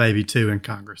crybaby too in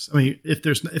Congress. I mean, if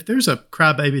there's a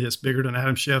crybaby that's bigger than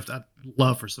Adam Schiff, I'd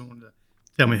love for someone to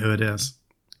tell me who it is.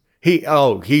 He's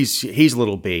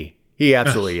little B. He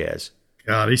absolutely is.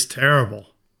 God, he's terrible.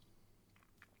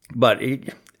 But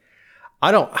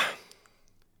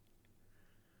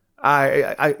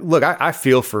I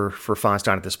feel for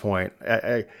Feinstein at this point.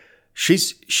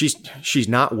 She's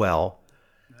not well.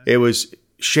 It was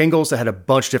shingles that had a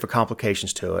bunch of different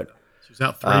complications to it. She was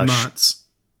out 3 months.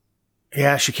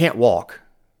 She can't walk.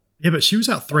 Yeah, but she was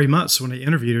out 3 months when they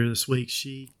interviewed her this week.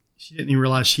 She didn't even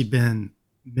realize she'd been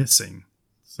missing.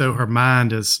 So her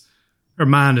mind is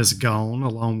gone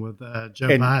along with Joe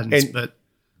Biden's.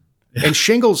 And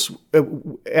shingles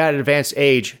at an advanced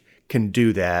age can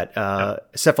do that.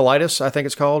 Encephalitis, I think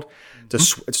it's called.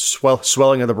 It's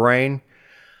swelling of the brain.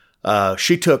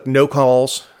 She took no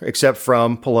calls except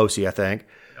from Pelosi, I think.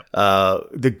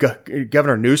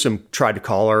 Governor Newsom tried to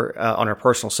call her on her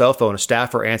personal cell phone. A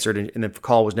staffer answered, and the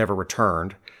call was never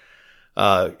returned.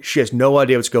 She has no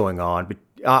idea what's going on. But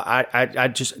I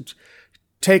just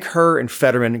take her and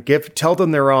Fetterman, tell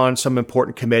them they're on some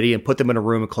important committee, and put them in a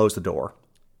room and close the door.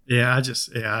 Yeah, I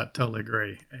totally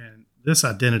agree. And this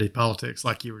identity politics,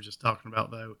 like you were just talking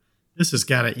about, though, this has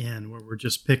got to end, where we're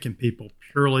just picking people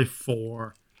purely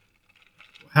for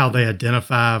how they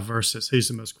identify versus who's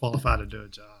the most qualified to do a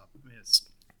job. I mean, it's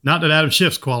not that Adam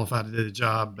Schiff's qualified to do the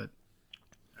job, but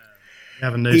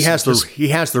he has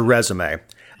the resume.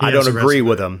 I don't agree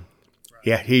with him. Right.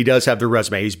 Yeah, he does have the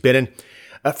resume. He's been in.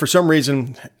 For some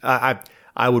reason, I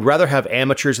would rather have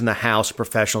amateurs in the House,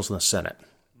 professionals in the Senate.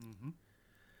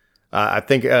 I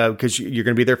think because you're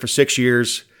going to be there for 6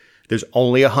 years, there's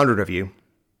only 100 of you.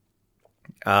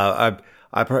 The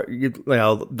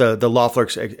Loeffler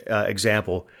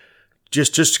example,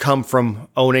 just come from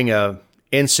owning a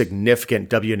insignificant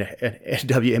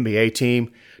WNBA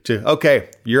team to, okay,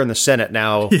 you're in the Senate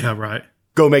now. Yeah, right.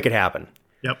 Go make it happen.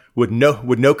 Yep. With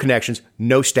no connections,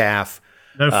 no staff.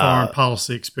 No foreign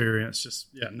policy experience, just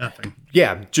nothing.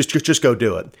 Yeah, just go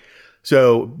do it.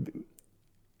 So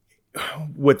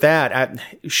with that,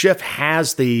 Schiff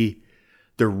has the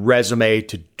resume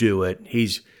to do it.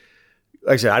 He's,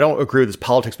 like I said, I don't agree with his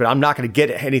politics, but I'm not going to get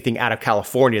anything out of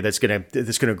California that's going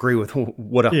to agree with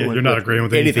what you're not agreeing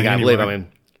with anything I believe. Anyway.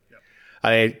 I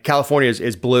mean, California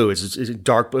is blue. It's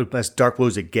dark blue, as dark blue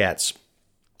as it gets.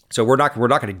 So we're not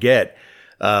going to get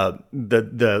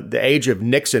the age of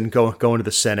Nixon going to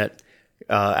the Senate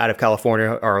out of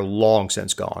California are long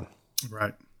since gone.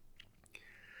 Right.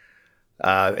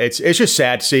 It's just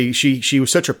sad to see she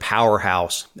was such a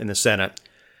powerhouse in the Senate.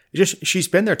 She's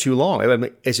been there too long. I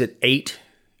mean, is it 8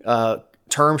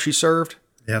 terms she served?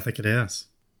 Yeah, I think it is.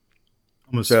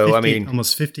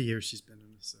 Almost 50 years she's been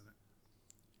in the Senate.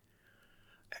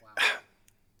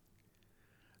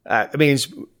 Wow. I mean,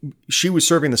 she was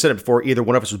serving the Senate before either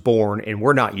one of us was born, and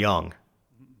we're not young.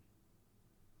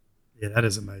 Yeah, that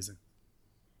is amazing.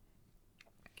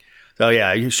 So,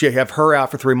 yeah, you should have her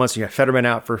out for 3 months, and you have Fetterman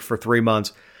out for 3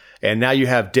 months, and now you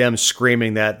have Dems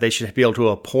screaming that they should be able to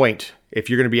appoint, if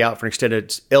you're going to be out for an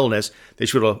extended illness, they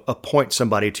should be able to appoint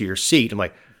somebody to your seat. I'm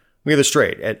like, let me get this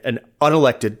straight. An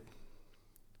unelected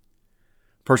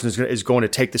person is going to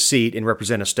take the seat and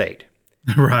represent a state.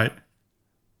 Right.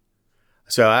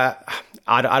 So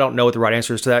I don't know what the right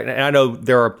answer is to that. And I know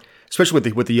there are,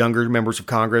 especially with the younger members of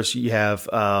Congress, you have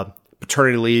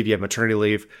paternity leave, you have maternity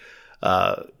leave.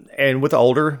 And with the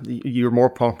older, you're more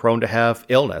prone to have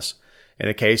illness. In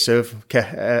the case of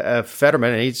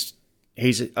Fetterman,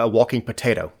 he's a walking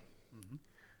potato.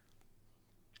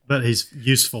 But he's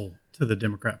useful to the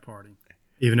Democrat Party,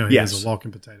 even though he is a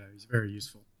walking potato. He's very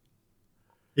useful.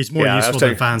 He's more useful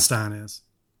than Feinstein is.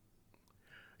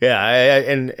 Yeah,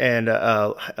 and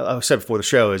I said before the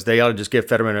show is they ought to just give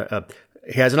Fetterman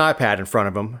he has an iPad in front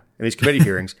of him in these committee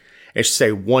hearings, and should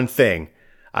say one thing: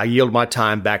 I yield my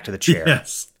time back to the chair.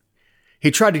 Yes. He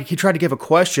tried to give a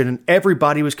question, and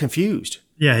everybody was confused.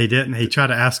 Yeah, he didn't. He tried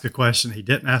to ask a question. He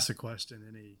didn't ask a question,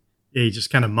 and he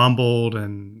just kind of mumbled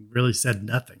and really said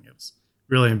nothing. It was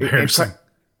really embarrassing.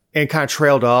 And kind of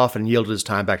trailed off and yielded his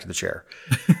time back to the chair.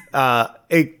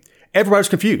 Everybody was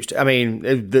confused. I mean,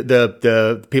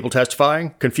 the people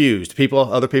testifying, confused.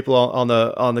 Other people on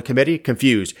the committee,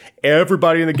 confused.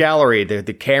 Everybody in the gallery, the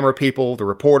camera people, the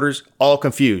reporters, all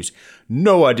confused.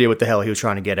 No idea what the hell he was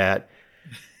trying to get at.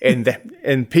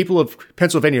 And people of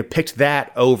Pennsylvania picked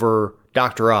that over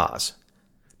Dr. Oz.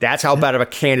 That's how bad of a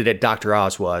candidate Dr.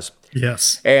 Oz was.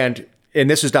 Yes. And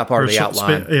this is not part of the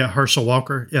outline. Herschel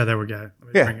Walker. Yeah, there we go.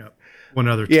 Let me bring up one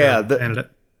other candidate.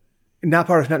 Not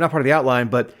part of the outline,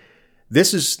 but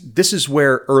this is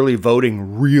where early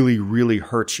voting really, really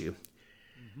hurts you.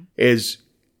 Mm-hmm. Is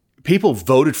people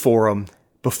voted for him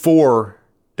before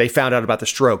they found out about the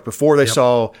stroke, before they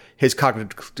saw his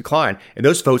cognitive decline, and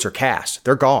those votes are cast.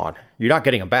 They're gone. You're not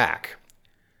getting them back.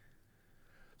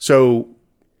 So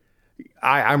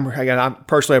I'm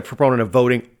personally a proponent of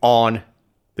voting on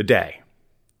the day.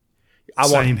 I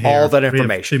want all that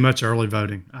information. Too much early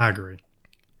voting. I agree.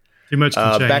 Too much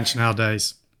can change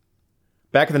nowadays.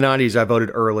 Back in the 90s, I voted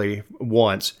early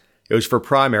once. It was for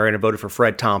primary, and I voted for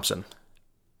Fred Thompson.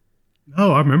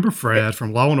 Oh, I remember Fred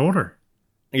from Law and Order.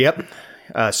 Yep.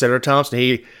 Senator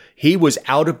Thompson, he was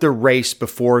out of the race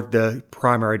before the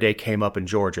primary day came up in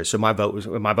Georgia. So my vote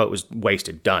was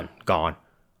wasted, done, gone.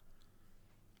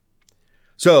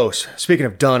 So speaking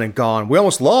of done and gone, we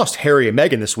almost lost Harry and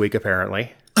Meghan this week,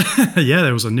 apparently. Yeah,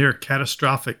 there was a near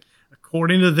catastrophic,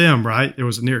 according to them, right? There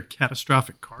was a near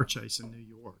catastrophic car chase in New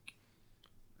York.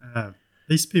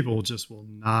 These people just will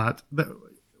not.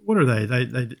 What are they?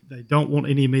 They don't want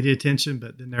any media attention,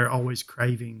 but then they're always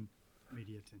craving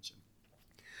media attention.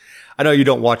 I know you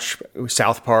don't watch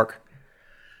South Park.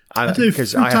 I do. From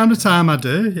time to time, I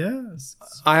do. Yes.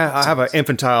 I have an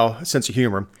infantile sense of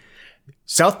humor.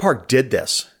 South Park did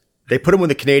this. They put them with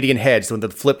the Canadian heads, with the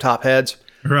flip top heads.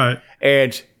 Right.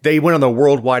 And they went on the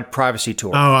worldwide privacy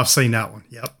tour. Oh, I've seen that one.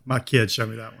 Yep. My kids showed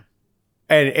me that one.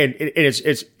 And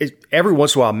it's every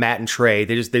once in a while, Matt and Trey,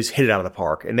 they just hit it out of the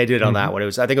park, and they did it on that one. I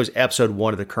think it was episode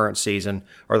 1 of the current season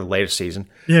or the latest season.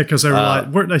 Yeah, because they were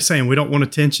weren't they saying we don't want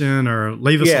attention or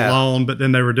leave us alone? But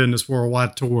then they were doing this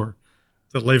worldwide tour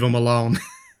to leave them alone.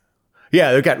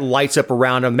 Yeah, they've got lights up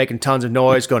around them, making tons of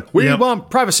noise, going, "We want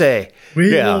privacy.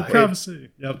 We want privacy."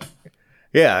 Yep.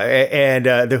 Yeah, and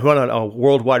they went on a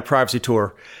worldwide privacy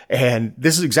tour, and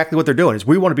this is exactly what they're doing: is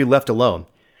we want to be left alone.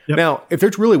 Yep. Now, if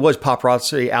there really was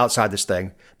paparazzi outside this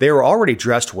thing, they were already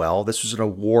dressed well. This was an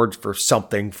award for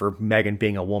something for Meghan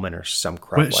being a woman or some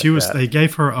crap like that. They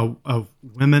gave her a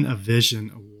Women of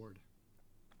Vision award.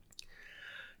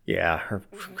 Yeah,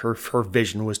 her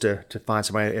vision was to find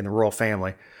somebody in the royal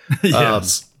family.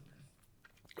 Yes.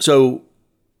 So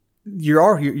you're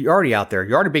already out there.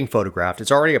 You're already being photographed.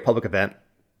 It's already a public event.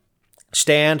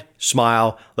 Stand,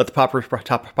 smile, let the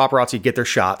paparazzi get their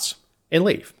shots, and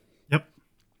leave. Yep.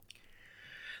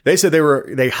 They said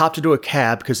they hopped into a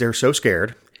cab because they were so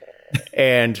scared,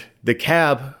 and the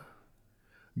cab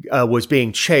was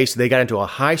being chased. They got into a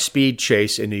high-speed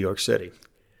chase in New York City.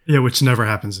 Yeah, which never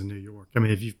happens in New York. I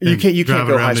mean, if you can't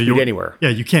go high speed anywhere. Yeah,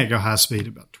 you can't go high speed.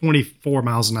 About 24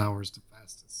 miles an hour is the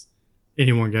fastest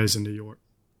anyone goes in New York.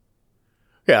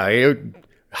 Yeah,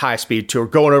 high speed tour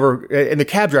going over, and the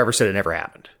cab driver said it never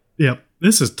happened. Yep,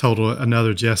 this is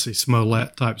another Jesse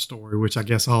Smollett type story, which I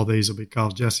guess all these will be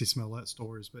called Jesse Smollett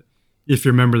stories. But if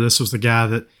you remember, this was the guy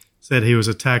that said he was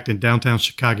attacked in downtown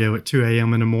Chicago at 2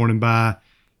 a.m. in the morning by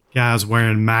guys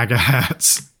wearing MAGA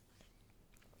hats.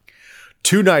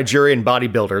 2 Nigerian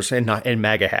bodybuilders in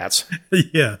MAGA hats.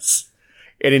 Yes.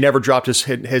 And he never dropped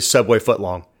his Subway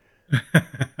footlong.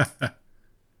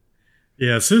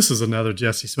 Yes, this is another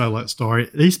Jesse Smollett story.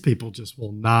 These people just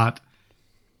will not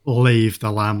leave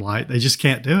the limelight. They just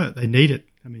can't do it. They need it.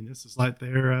 I mean, this is like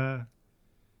their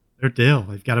deal.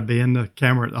 They've got to be in the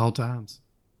camera at all times.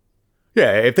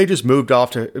 Yeah, if they just moved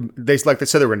off to, like they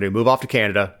said they were going to do, move off to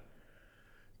Canada,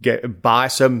 buy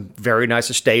some very nice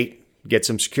estate, get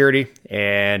some security,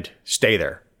 and stay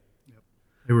there. Yep.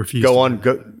 They refuse.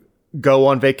 Go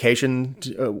on vacation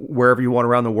wherever you want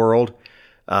around the world,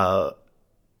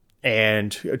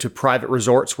 and to private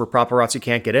resorts where paparazzi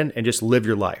can't get in, and just live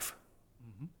your life.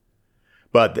 Mm-hmm.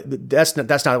 But that's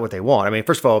not what they want. I mean,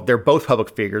 first of all, they're both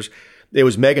public figures. It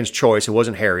was Meghan's choice. It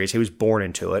wasn't Harry's. He was born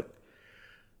into it.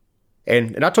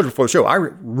 And I told you before the show, I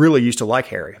really used to like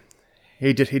Harry.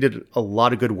 He did a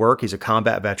lot of good work. He's a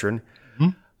combat veteran.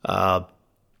 Mm-hmm.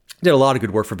 Did a lot of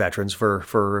good work for veterans,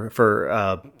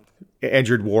 for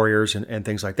injured warriors and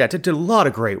things like that. Did a lot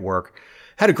of great work.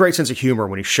 Had a great sense of humor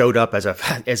when he showed up as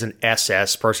an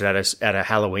SS person at a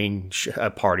Halloween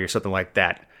party or something like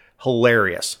that.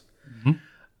 Hilarious. Mm-hmm.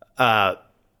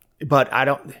 But I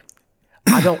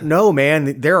don't know,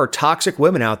 man. There are toxic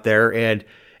women out there,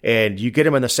 and you get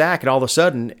them in the sack, and all of a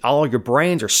sudden, all your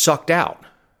brains are sucked out.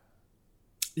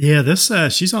 Yeah, this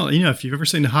she's on. If you've ever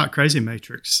seen the Hot Crazy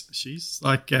Matrix, she's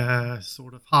like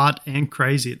sort of hot and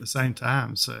crazy at the same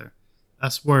time. So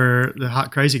that's where the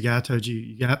hot crazy guy told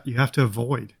you have to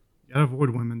avoid. You got to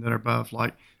avoid women that are above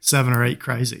like 7 or 8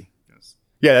 crazy.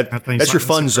 Yeah, that's your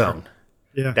fun zone.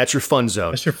 Yeah, that's your fun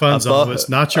zone. That's your fun zone. It's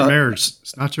not your marriage.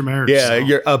 It's not your marriage. Yeah, zone.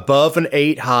 You're above an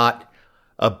 8 hot.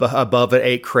 Above an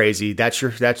 8 crazy, that's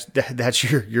your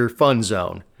fun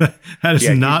zone. That is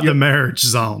not the marriage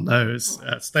zone. No,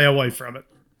 stay away from it.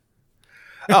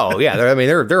 Oh yeah,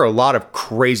 there are a lot of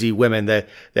crazy women that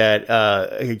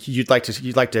you'd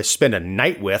like to spend a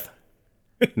night with,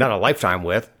 not a lifetime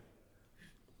with.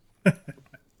 And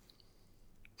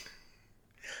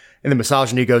the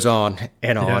misogyny goes on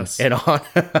and on and on.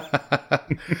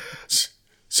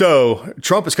 So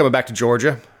Trump is coming back to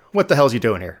Georgia. What the hell is he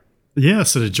doing here? Yeah,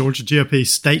 so the Georgia GOP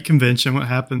state convention, what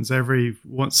happens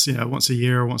once a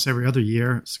year, once every other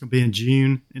year. It's going to be in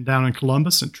June and down in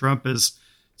Columbus, and Trump is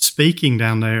speaking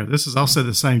down there. This is also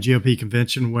the same GOP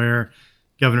convention where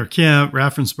Governor Kemp,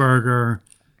 Raffensperger,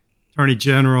 Attorney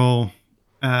General,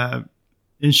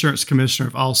 Insurance Commissioner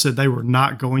have all said they were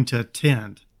not going to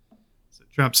attend. So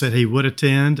Trump said he would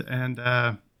attend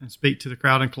and speak to the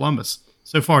crowd in Columbus.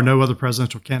 So far, no other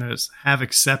presidential candidates have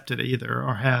accepted either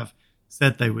or have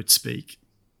said they would speak.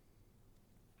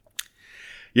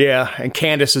 Yeah, and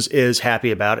Candace is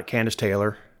happy about it, Candace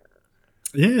Taylor.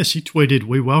 Yeah, she tweeted,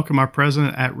 "We welcome our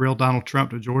president at Real Donald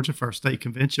Trump to Georgia for our state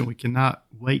convention. We cannot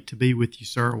wait to be with you,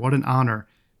 sir. What an honor.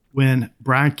 When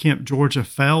Brian Kemp, Georgia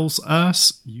fails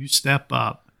us, you step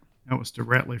up." That was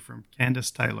directly from Candace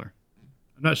Taylor.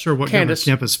 I'm not sure what Governor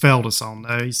Kemp has failed us on,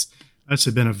 though. He's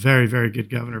actually been a very, very good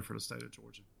governor for the state of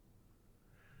Georgia.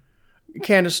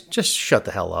 Candace, just shut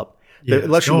the hell up. The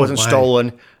election wasn't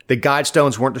stolen. The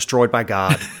guidestones weren't destroyed by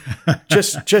God.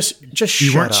 Just shut up.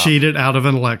 You weren't cheated out of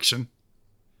an election.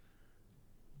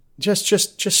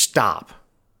 Just stop.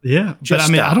 Yeah, but I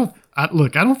mean, I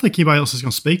don't think anybody else is going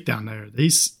to speak down there.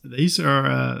 These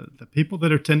are the people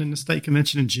that are attending the state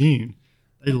convention in June.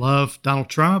 They love Donald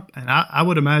Trump, and I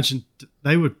would imagine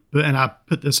they would. And I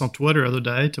put this on Twitter the other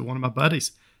day to one of my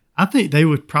buddies. I think they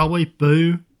would probably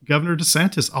boo Governor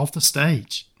DeSantis off the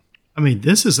stage. I mean,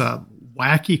 this is a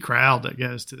wacky crowd that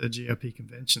goes to the GOP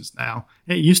conventions now.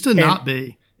 It used to not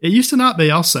be. It used to not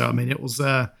be also. I mean, it was,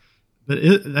 but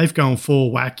they've gone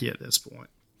full wacky at this point.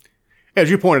 As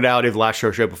you pointed out in the last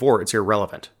show before, it's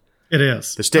irrelevant. It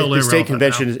is. The state, totally the state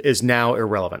irrelevant convention now. is now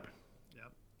irrelevant.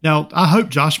 Now, I hope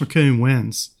Josh McCoon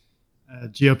wins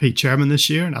GOP chairman this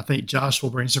year, and I think Josh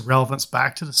will bring some relevance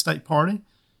back to the state party,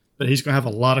 but he's going to have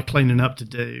a lot of cleaning up to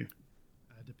do,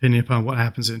 depending upon what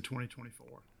happens in 2024.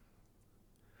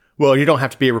 Well, you don't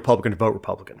have to be a Republican to vote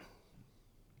Republican.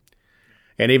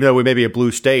 And even though we may be a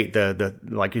blue state,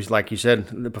 like you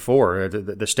said before,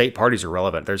 the state parties are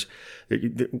relevant. There's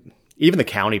even the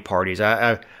county parties.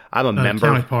 I'm a member.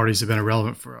 County parties have been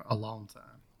irrelevant for a long time.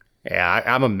 Yeah,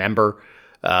 I'm a member.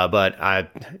 But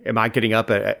am I getting up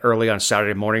early on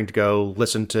Saturday morning to go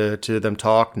listen to them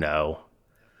talk? No.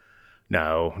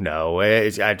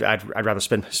 I'd rather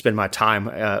spend my time,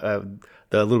 the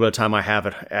little bit of time I have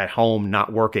at home,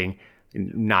 not working,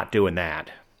 not doing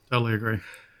that. Totally agree.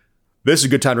 This is a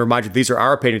good time to remind you these are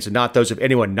our opinions and not those of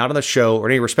anyone not on the show or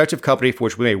any respective company for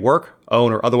which we may work,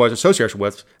 own, or otherwise associate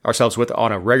ourselves with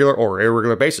on a regular or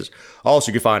irregular basis. Also,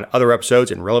 you can find other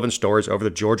episodes and relevant stories over the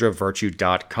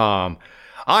georgiavirtue.com.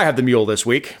 I have the mule this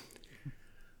week.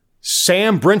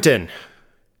 Sam Brinton,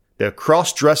 the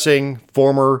cross-dressing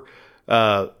former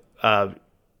Department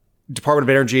of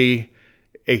Energy,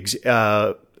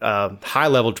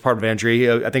 high-level Department of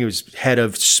Energy. I think he was head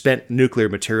of spent nuclear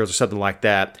materials or something like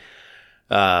that.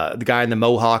 The guy in the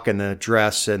mohawk and the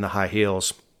dress and the high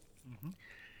heels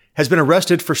has been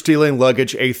arrested for stealing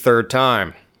luggage a third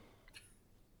time.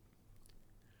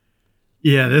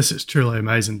 Yeah, this is truly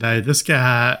amazing, Dave. This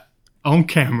guy on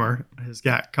camera has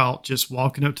got caught just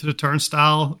walking up to the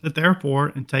turnstile at the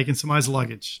airport and taking somebody's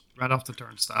luggage right off the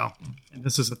turnstile. And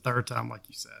this is the third time, like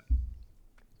you said.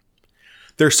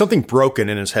 There's something broken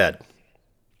in his head.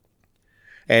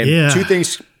 And two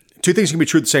things can be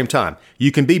true at the same time.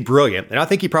 You can be brilliant, and I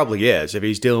think he probably is if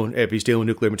he's dealing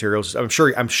nuclear materials. I'm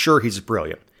sure he's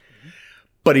brilliant.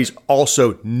 But he's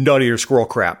also nutty or squirrel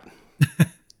crap.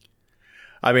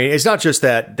 I mean, it's not just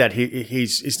that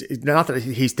he's not that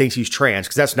he thinks he's trans,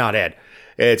 because that's not it.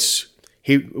 It's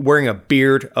he wearing a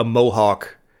beard, a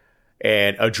mohawk,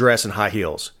 and a dress and high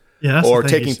heels. Yeah, or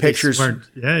taking pictures.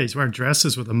 He's wearing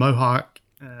dresses with a mohawk,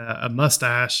 a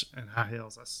mustache, and high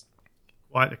heels. That's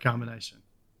quite a combination.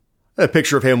 A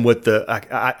picture of him with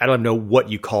I don't know what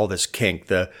you call this kink.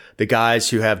 The guys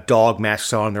who have dog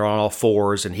masks on, they're on all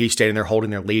fours, and he's standing there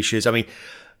holding their leashes. I mean,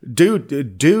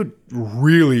 dude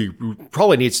really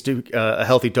probably needs to a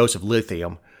healthy dose of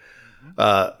lithium.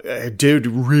 Dude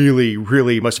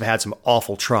really must have had some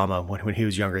awful trauma when he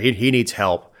was younger. He needs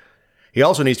help. He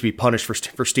also needs to be punished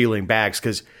for stealing bags,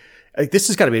 because this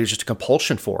has got to be just a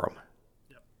compulsion for him.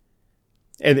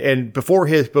 And before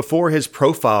his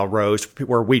profile rose,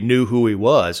 where we knew who he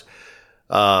was,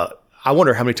 I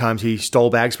wonder how many times he stole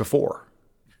bags before.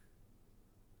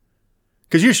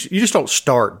 Because you just don't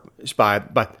start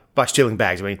by stealing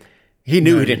bags. I mean, he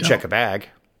knew he didn't check a bag.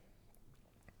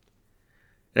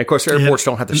 And of course, airports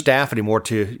don't have the staff anymore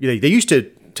to. They used to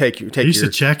take to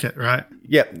check it, right?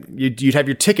 Yeah, you'd have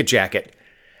your ticket jacket.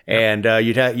 And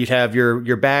you'd have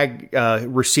your bag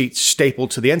receipt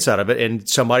stapled to the inside of it, and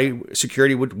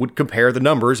security would compare the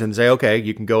numbers and say, okay,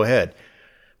 you can go ahead.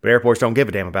 But airports don't give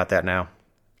a damn about that now.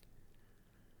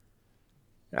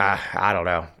 I don't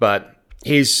know, but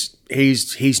he's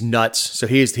nuts. So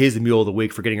he's the mule of the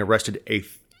week for getting arrested a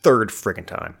third friggin'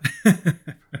 time.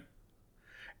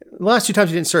 The last two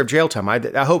times he didn't serve jail time. I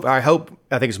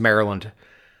think it's Maryland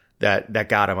that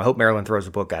got him. I hope Maryland throws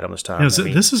a book at him this time. Is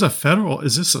this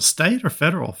a state or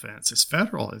federal offense? It's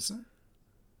federal, isn't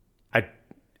it?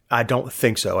 I don't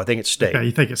think so. I think it's state. Okay,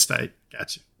 you think it's state.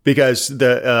 Gotcha. Because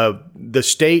the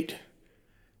state,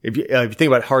 if you think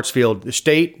about Hartsfield, the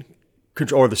state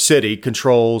or the city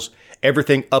controls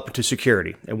everything up to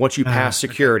security. And once you pass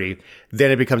security,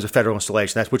 then it becomes a federal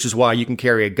installation. Which is why you can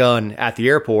carry a gun at the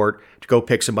airport to go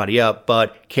pick somebody up,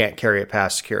 but can't carry it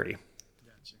past security.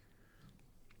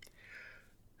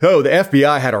 Oh, the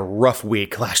FBI had a rough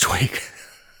week last week.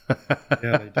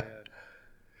 Yeah, they did.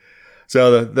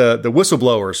 So the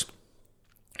whistleblowers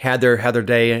had their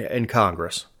day in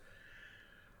Congress.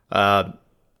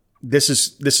 This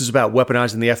is about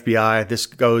weaponizing the FBI. This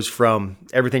goes from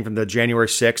everything from the January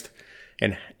 6th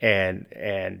and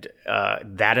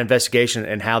that investigation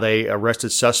and how they arrested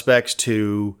suspects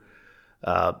to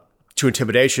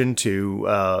intimidation to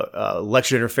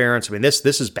election interference. I mean, this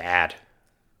is bad.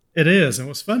 It is. And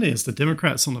what's funny is the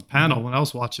Democrats on the panel, when I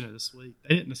was watching it this week,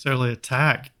 they didn't necessarily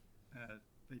attack.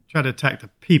 They tried to attack the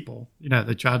people.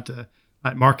 They tried to,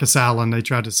 like Marcus Allen, they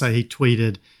tried to say he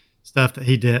tweeted stuff that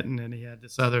he didn't, and he had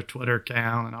this other Twitter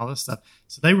account and all this stuff.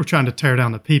 So they were trying to tear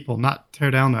down the people, not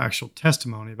tear down the actual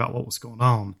testimony about what was going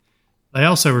on. They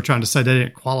also were trying to say they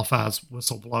didn't qualify as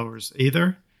whistleblowers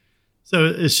either. So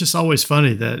it's just always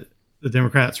funny that the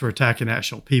Democrats were attacking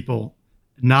actual people,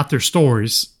 not their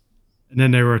stories, and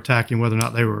then they were attacking whether or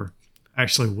not they were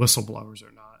actually whistleblowers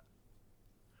or not.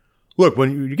 Look,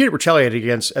 when you get retaliated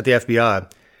against at the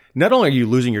FBI, not only are you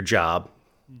losing your job,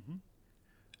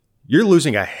 you're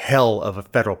losing a hell of a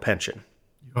federal pension.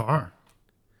 You are.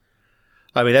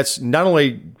 I mean, that's not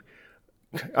only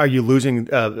are you losing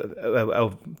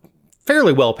a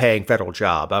fairly well-paying federal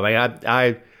job. I mean,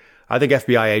 I think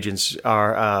FBI agents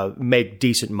are make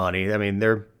decent money. I mean,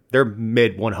 they're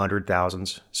mid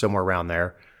 100,000s, somewhere around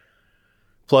there.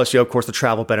 Plus, of course, the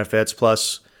travel benefits.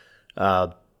 Plus,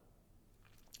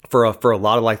 for a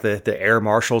lot of like the air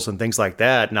marshals and things like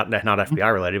that, not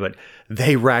FBI related, but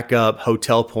they rack up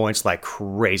hotel points like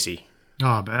crazy. Oh,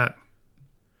 I bet.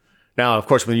 Now, of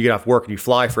course, when you get off work and you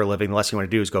fly for a living, the last thing you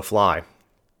want to do is go fly.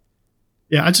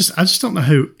 Yeah, I just don't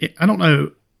know I don't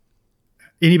know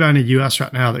anybody in the U.S.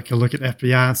 right now that can look at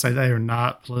FBI and say they are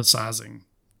not politicizing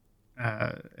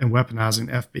and weaponizing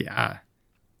FBI. I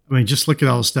mean, just look at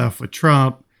all the stuff with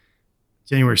Trump,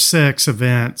 January 6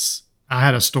 events. I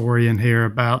had a story in here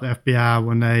about the FBI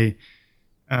when they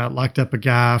locked up a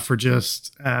guy for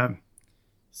just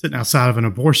sitting outside of an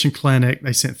abortion clinic.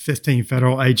 They sent 15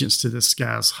 federal agents to this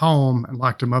guy's home and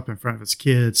locked him up in front of his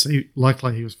kids.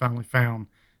 Luckily, he was finally found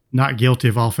not guilty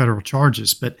of all federal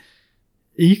charges. But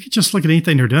you could just look at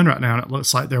anything they're doing right now, and it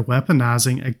looks like they're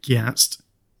weaponizing against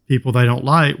people they don't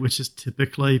like, which is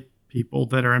typically people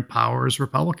that are in power as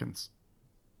Republicans.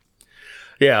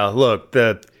 Yeah, look,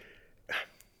 the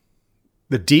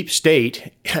deep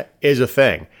state is a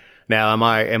thing. Now, am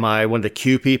I one of the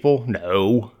Q people?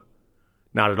 No,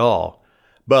 not at all.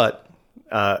 But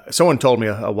someone told me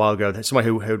a while ago that somebody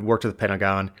who had worked at the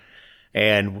Pentagon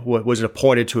and was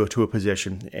appointed to a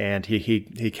position, and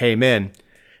he came in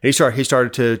and he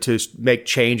started to make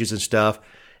changes and stuff,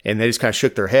 and they just kind of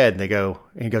shook their head and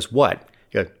he goes, what?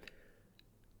 He goes,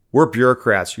 we're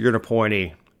bureaucrats. You're an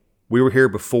appointee. We were here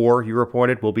before you were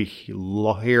appointed. We'll be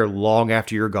here long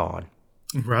after you're gone.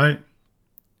 Right.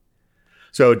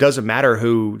 So it doesn't matter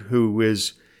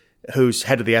who's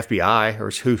head of the FBI or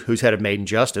who's head of Maiden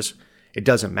Justice. It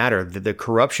doesn't matter. The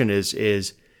corruption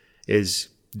is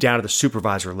down to the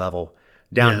supervisor level,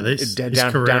 down to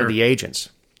the agents.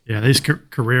 Yeah, these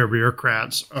career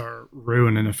bureaucrats are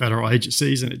ruining the federal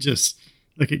agencies, and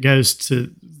it goes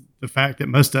to the fact that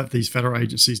most of these federal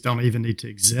agencies don't even need to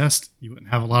exist. You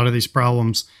wouldn't have a lot of these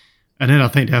problems. And then I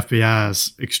think the FBI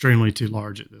is extremely too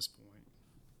large at this point.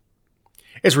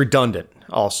 It's redundant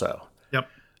also. Yep.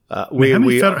 How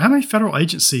many federal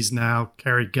agencies now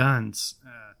carry guns?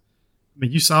 I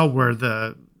mean, you saw where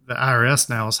the IRS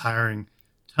now is hiring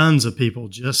tons of people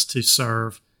just to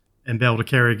serve and be able to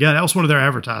carry a gun. That was one of their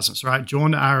advertisements, right?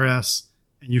 Join the IRS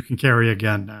and you can carry a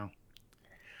gun now.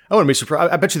 I wouldn't be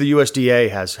surprised. I bet you the USDA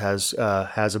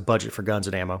has a budget for guns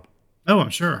and ammo. Oh, I'm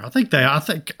sure. I think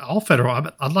all federal.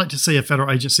 I'd like to see a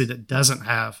federal agency that doesn't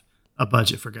have a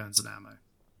budget for guns and ammo.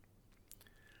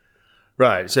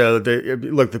 Right. So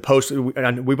the post.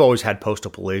 And we've always had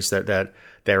postal police that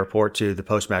they report to the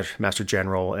postmaster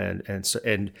general, and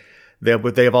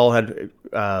they've all had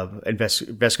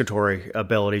investigatory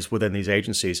abilities within these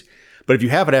agencies. But if you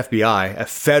have an FBI, a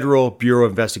Federal Bureau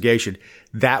of Investigation,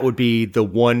 that would be the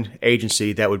one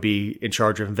agency that would be in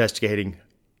charge of investigating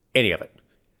any of it.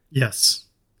 Yes.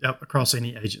 Yep. Across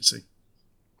any agency.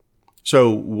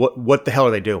 So what the hell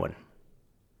are they doing?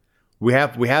 We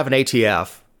have an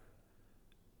ATF.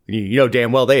 You know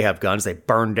damn well they have guns. They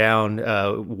burned down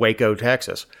Waco,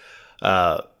 Texas.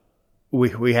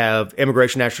 We have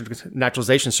Immigration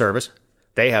Naturalization Service.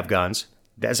 They have guns.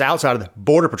 That's outside of the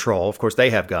Border Patrol. Of course, they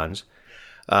have guns.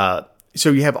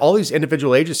 So you have all these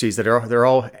individual agencies that they're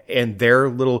all in their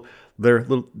little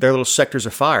sectors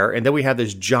of fire, and then we have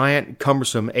this giant,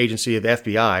 cumbersome agency of the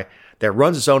FBI that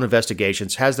runs its own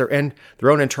investigations, has their own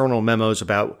internal memos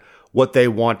about what they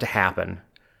want to happen,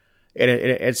 and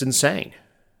it's insane.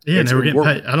 Yeah, and they were getting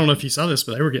paid. I don't know if you saw this,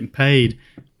 but they were getting paid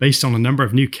based on the number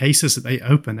of new cases that they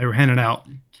opened. They were handing out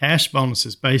cash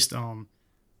bonuses based on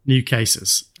new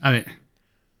cases. I mean,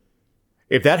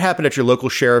 if that happened at your local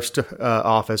sheriff's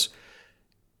office,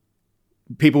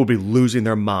 people would be losing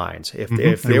their minds.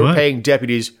 If they were paying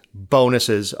deputies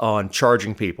bonuses on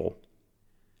charging people,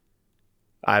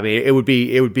 I mean, it would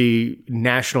be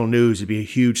national news. It'd be a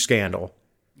huge scandal.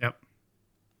 Yep.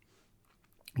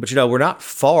 But we're not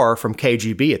far from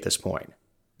KGB at this point.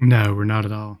 No, we're not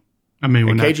at all. I mean,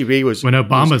 when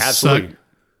Obama sucked.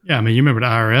 Yeah, I mean, you remember the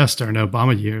IRS during the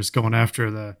Obama years going after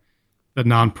the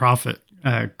nonprofit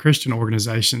Christian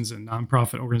organizations and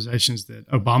nonprofit organizations that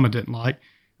Obama didn't like.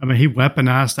 I mean, he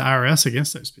weaponized the IRS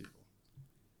against those people.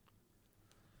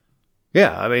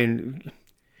 Yeah, I mean,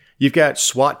 You've got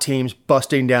SWAT teams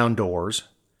busting down doors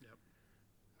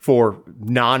for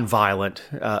nonviolent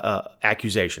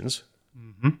accusations.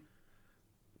 Mm-hmm.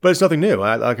 But it's nothing new.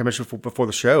 Like I mentioned before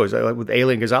the show, is like with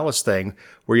Alien Gonzalez thing,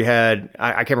 where you had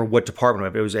I can't remember what department,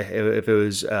 if it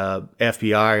was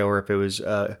FBI or if it was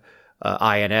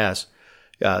INS,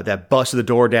 that busted the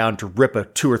door down to rip a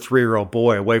 2 or 3-year-old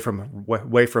boy away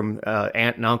from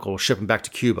aunt and uncle, ship him back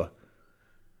to Cuba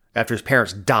after his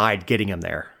parents died getting him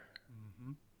there.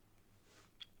 Mm-hmm.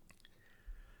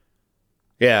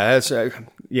 Yeah, that's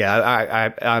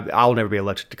I'll never be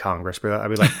elected to Congress, but I'd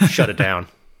be like, shut it down.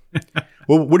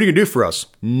 Well, what are you going to do for us?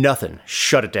 Nothing.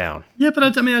 Shut it down. Yeah, but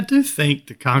I do think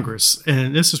the Congress,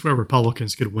 and this is where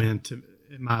Republicans could win,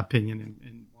 in my opinion,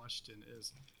 in Washington,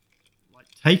 is like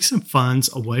take some funds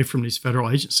away from these federal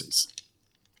agencies.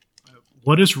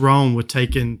 What is wrong with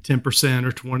taking 10%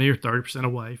 or 20 or 30%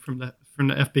 away from the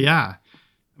FBI? I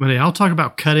mean, they all talk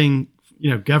about cutting,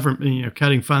 government,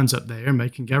 cutting funds up there and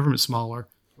making government smaller.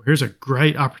 Well, here's a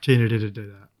great opportunity to do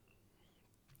that.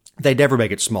 They never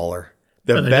make it smaller.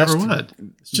 They never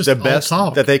would. It's just the best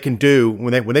talk that they can do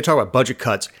when they talk about budget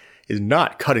cuts is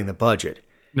not cutting the budget.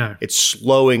 No, it's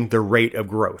slowing the rate of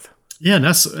growth. Yeah, and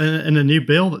that's in the new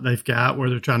bill that they've got where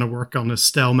they're trying to work on this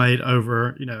stalemate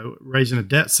over, raising a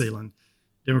debt ceiling.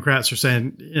 Democrats are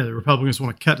saying, the Republicans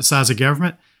want to cut the size of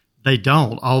government. They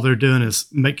don't. All they're doing is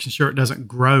making sure it doesn't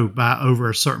grow by over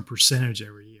a certain percentage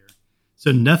every year.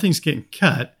 So nothing's getting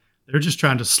cut. They're just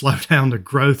trying to slow down the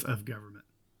growth of government.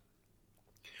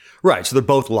 Right. So they're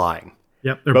both lying.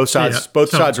 Yep. Both sides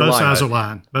are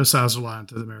lying. Both sides are lying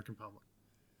to the American public.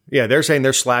 Yeah, they're saying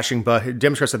they're slashing.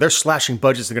 Democrats said they're slashing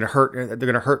budgets. They're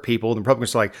going to hurt people. The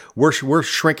Republicans are like, we're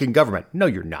shrinking government. No,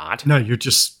 you're not. No, you're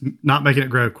just not making it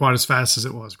grow quite as fast as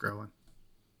it was growing.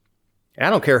 And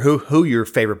I don't care who your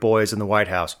favorite boy is in the White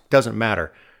House. Doesn't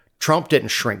matter. Trump didn't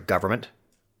shrink government.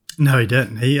 No, he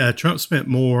didn't. Trump spent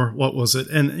more. What was it?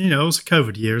 And it was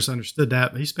COVID years. I understood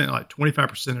that, but he spent like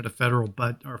 25% of the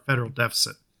federal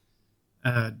deficit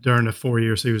during the 4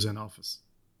 years he was in office.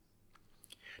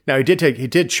 Now he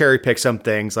did cherry pick some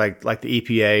things like the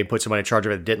EPA and put somebody in charge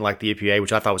of it that didn't like the EPA,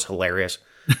 which I thought was hilarious.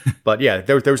 But yeah,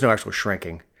 there was no actual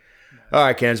shrinking. All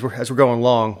right, Ken, as we're going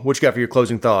along, what you got for your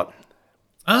closing thought?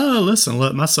 Oh, listen,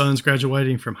 look, my son's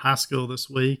graduating from high school this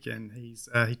week, and he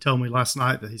told me last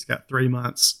night that he's got 3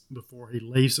 months before he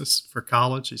leaves us for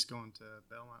college. He's going to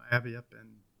Belmont Abbey up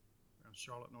in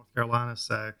Charlotte, North Carolina.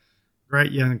 So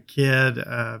great young kid,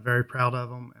 very proud of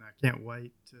him, and I can't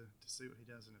wait to see what he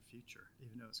does in the future,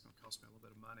 even though it's going to cost me a little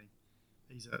bit of money.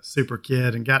 He's a super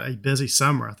kid and got a busy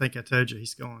summer. I think I told you he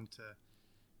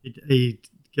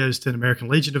goes to an American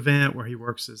Legion event where he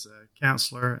works as a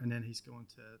counselor, and then he's going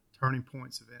to Turning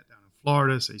Point's event down in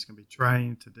Florida, so he's going to be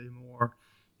trained to do more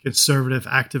conservative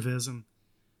activism.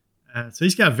 So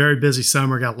he's got a very busy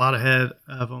summer, got a lot ahead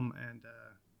of him, and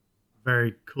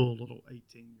very cool little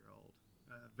 18-year-old,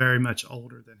 very much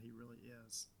older than he really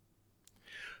is.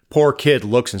 Poor kid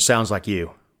looks and sounds like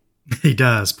you. He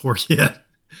does, poor kid.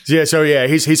 Yeah, so yeah,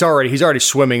 he's already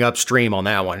swimming upstream on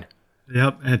that one.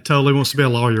 Yep, and totally wants to be a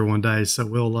lawyer one day, so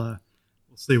we'll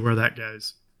see where that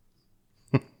goes.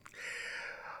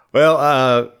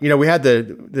 Well, we had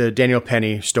the Daniel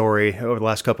Penny story over the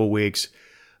last couple of weeks.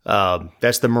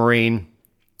 That's the Marine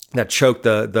that choked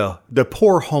the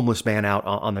poor homeless man out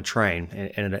on the train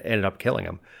and it ended up killing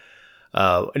him.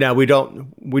 Now we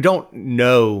don't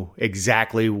know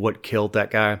exactly what killed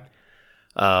that guy.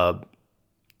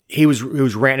 He was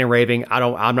ranting and raving.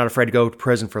 I'm not afraid to go to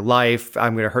prison for life.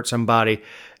 I'm going to hurt somebody.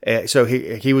 So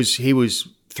he was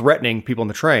threatening people on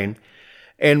the train.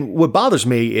 And what bothers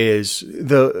me is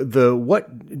the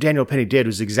what Daniel Penny did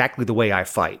was exactly the way I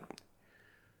fight.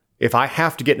 If I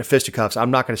have to get into fisticuffs,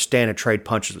 I'm not going to stand and trade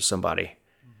punches with somebody.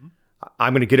 Mm-hmm.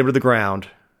 I'm going to get them to the ground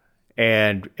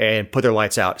and put their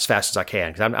lights out as fast as I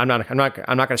can, because I'm not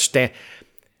going to stand.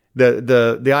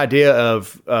 The idea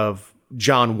of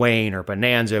John Wayne or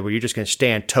Bonanza, where you're just going to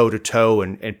stand toe to toe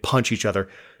and punch each other,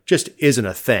 just isn't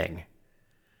a thing.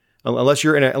 Unless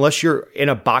you're in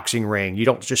a boxing ring, you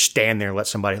don't just stand there and let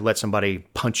somebody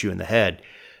punch you in the head.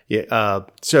 Yeah,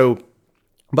 so what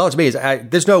bothers me is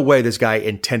there's no way this guy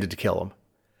intended to kill him.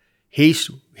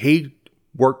 He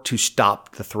worked to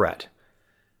stop the threat,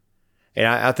 and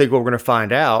I think what we're going to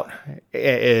find out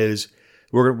is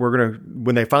we're going to,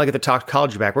 when they finally get the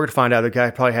toxicology back, we're going to find out the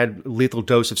guy probably had a lethal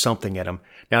dose of something in him.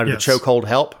 Now, did the chokehold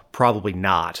help? Probably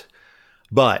not,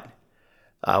 but.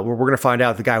 We're going to find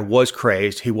out the guy was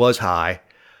crazed. He was high.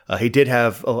 He did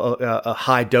have a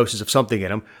high doses of something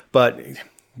in him. But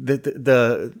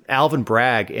the Alvin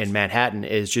Bragg in Manhattan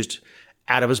is just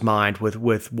out of his mind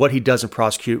with what he doesn't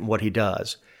prosecute and what he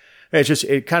does. It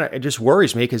just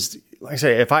worries me because, like I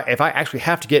say, if I actually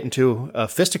have to get into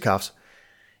fisticuffs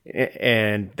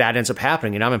and that ends up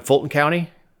happening and I'm in Fulton County,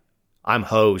 I'm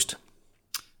hosed.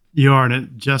 You are,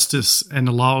 and justice and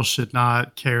the law should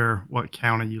not care what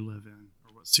county you live in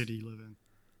or what city you live in.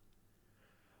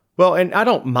 Well, and I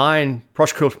don't mind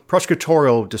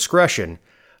prosecutorial discretion,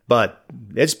 but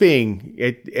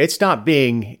it's not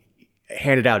being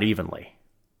handed out evenly.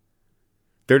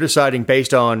 They're deciding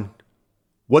based on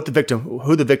who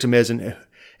the victim is,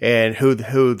 and who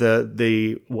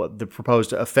the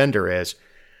proposed offender is.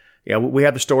 We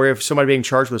have the story of somebody being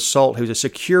charged with assault who's a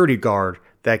security guard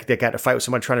that got to fight with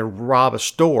somebody trying to rob a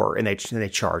store, and they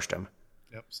charged him.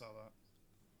 Yep, saw that.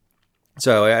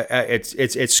 So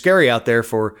it's scary out there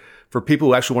for people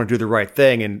who actually want to do the right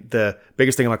thing. And the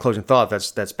biggest thing in my closing thought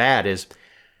that's bad is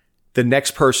the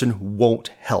next person won't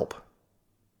help.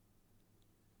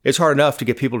 It's hard enough to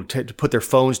get people to put their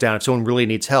phones down if someone really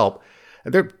needs help.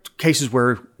 There are cases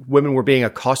where women were being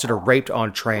accosted or raped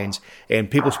on trains, and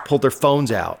people pulled their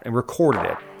phones out and recorded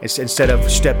it instead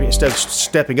of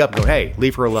stepping up and going, "Hey,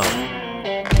 leave her alone."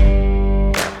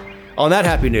 On that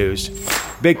happy news,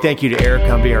 big thank you to Eric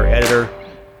Cumby, our editor,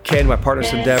 Ken, my partner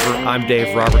in endeavor. I'm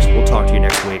Dave Roberts. We'll talk to you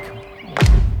next week.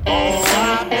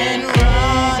 I've been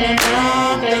running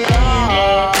from the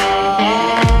law.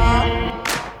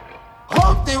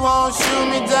 Hope they won't shoot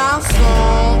me down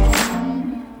soon.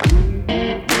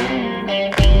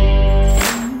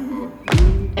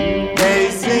 They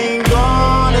sing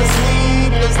on a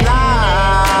sleepless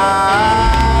night.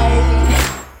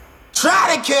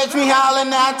 Try to catch me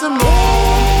howling at the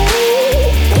moon.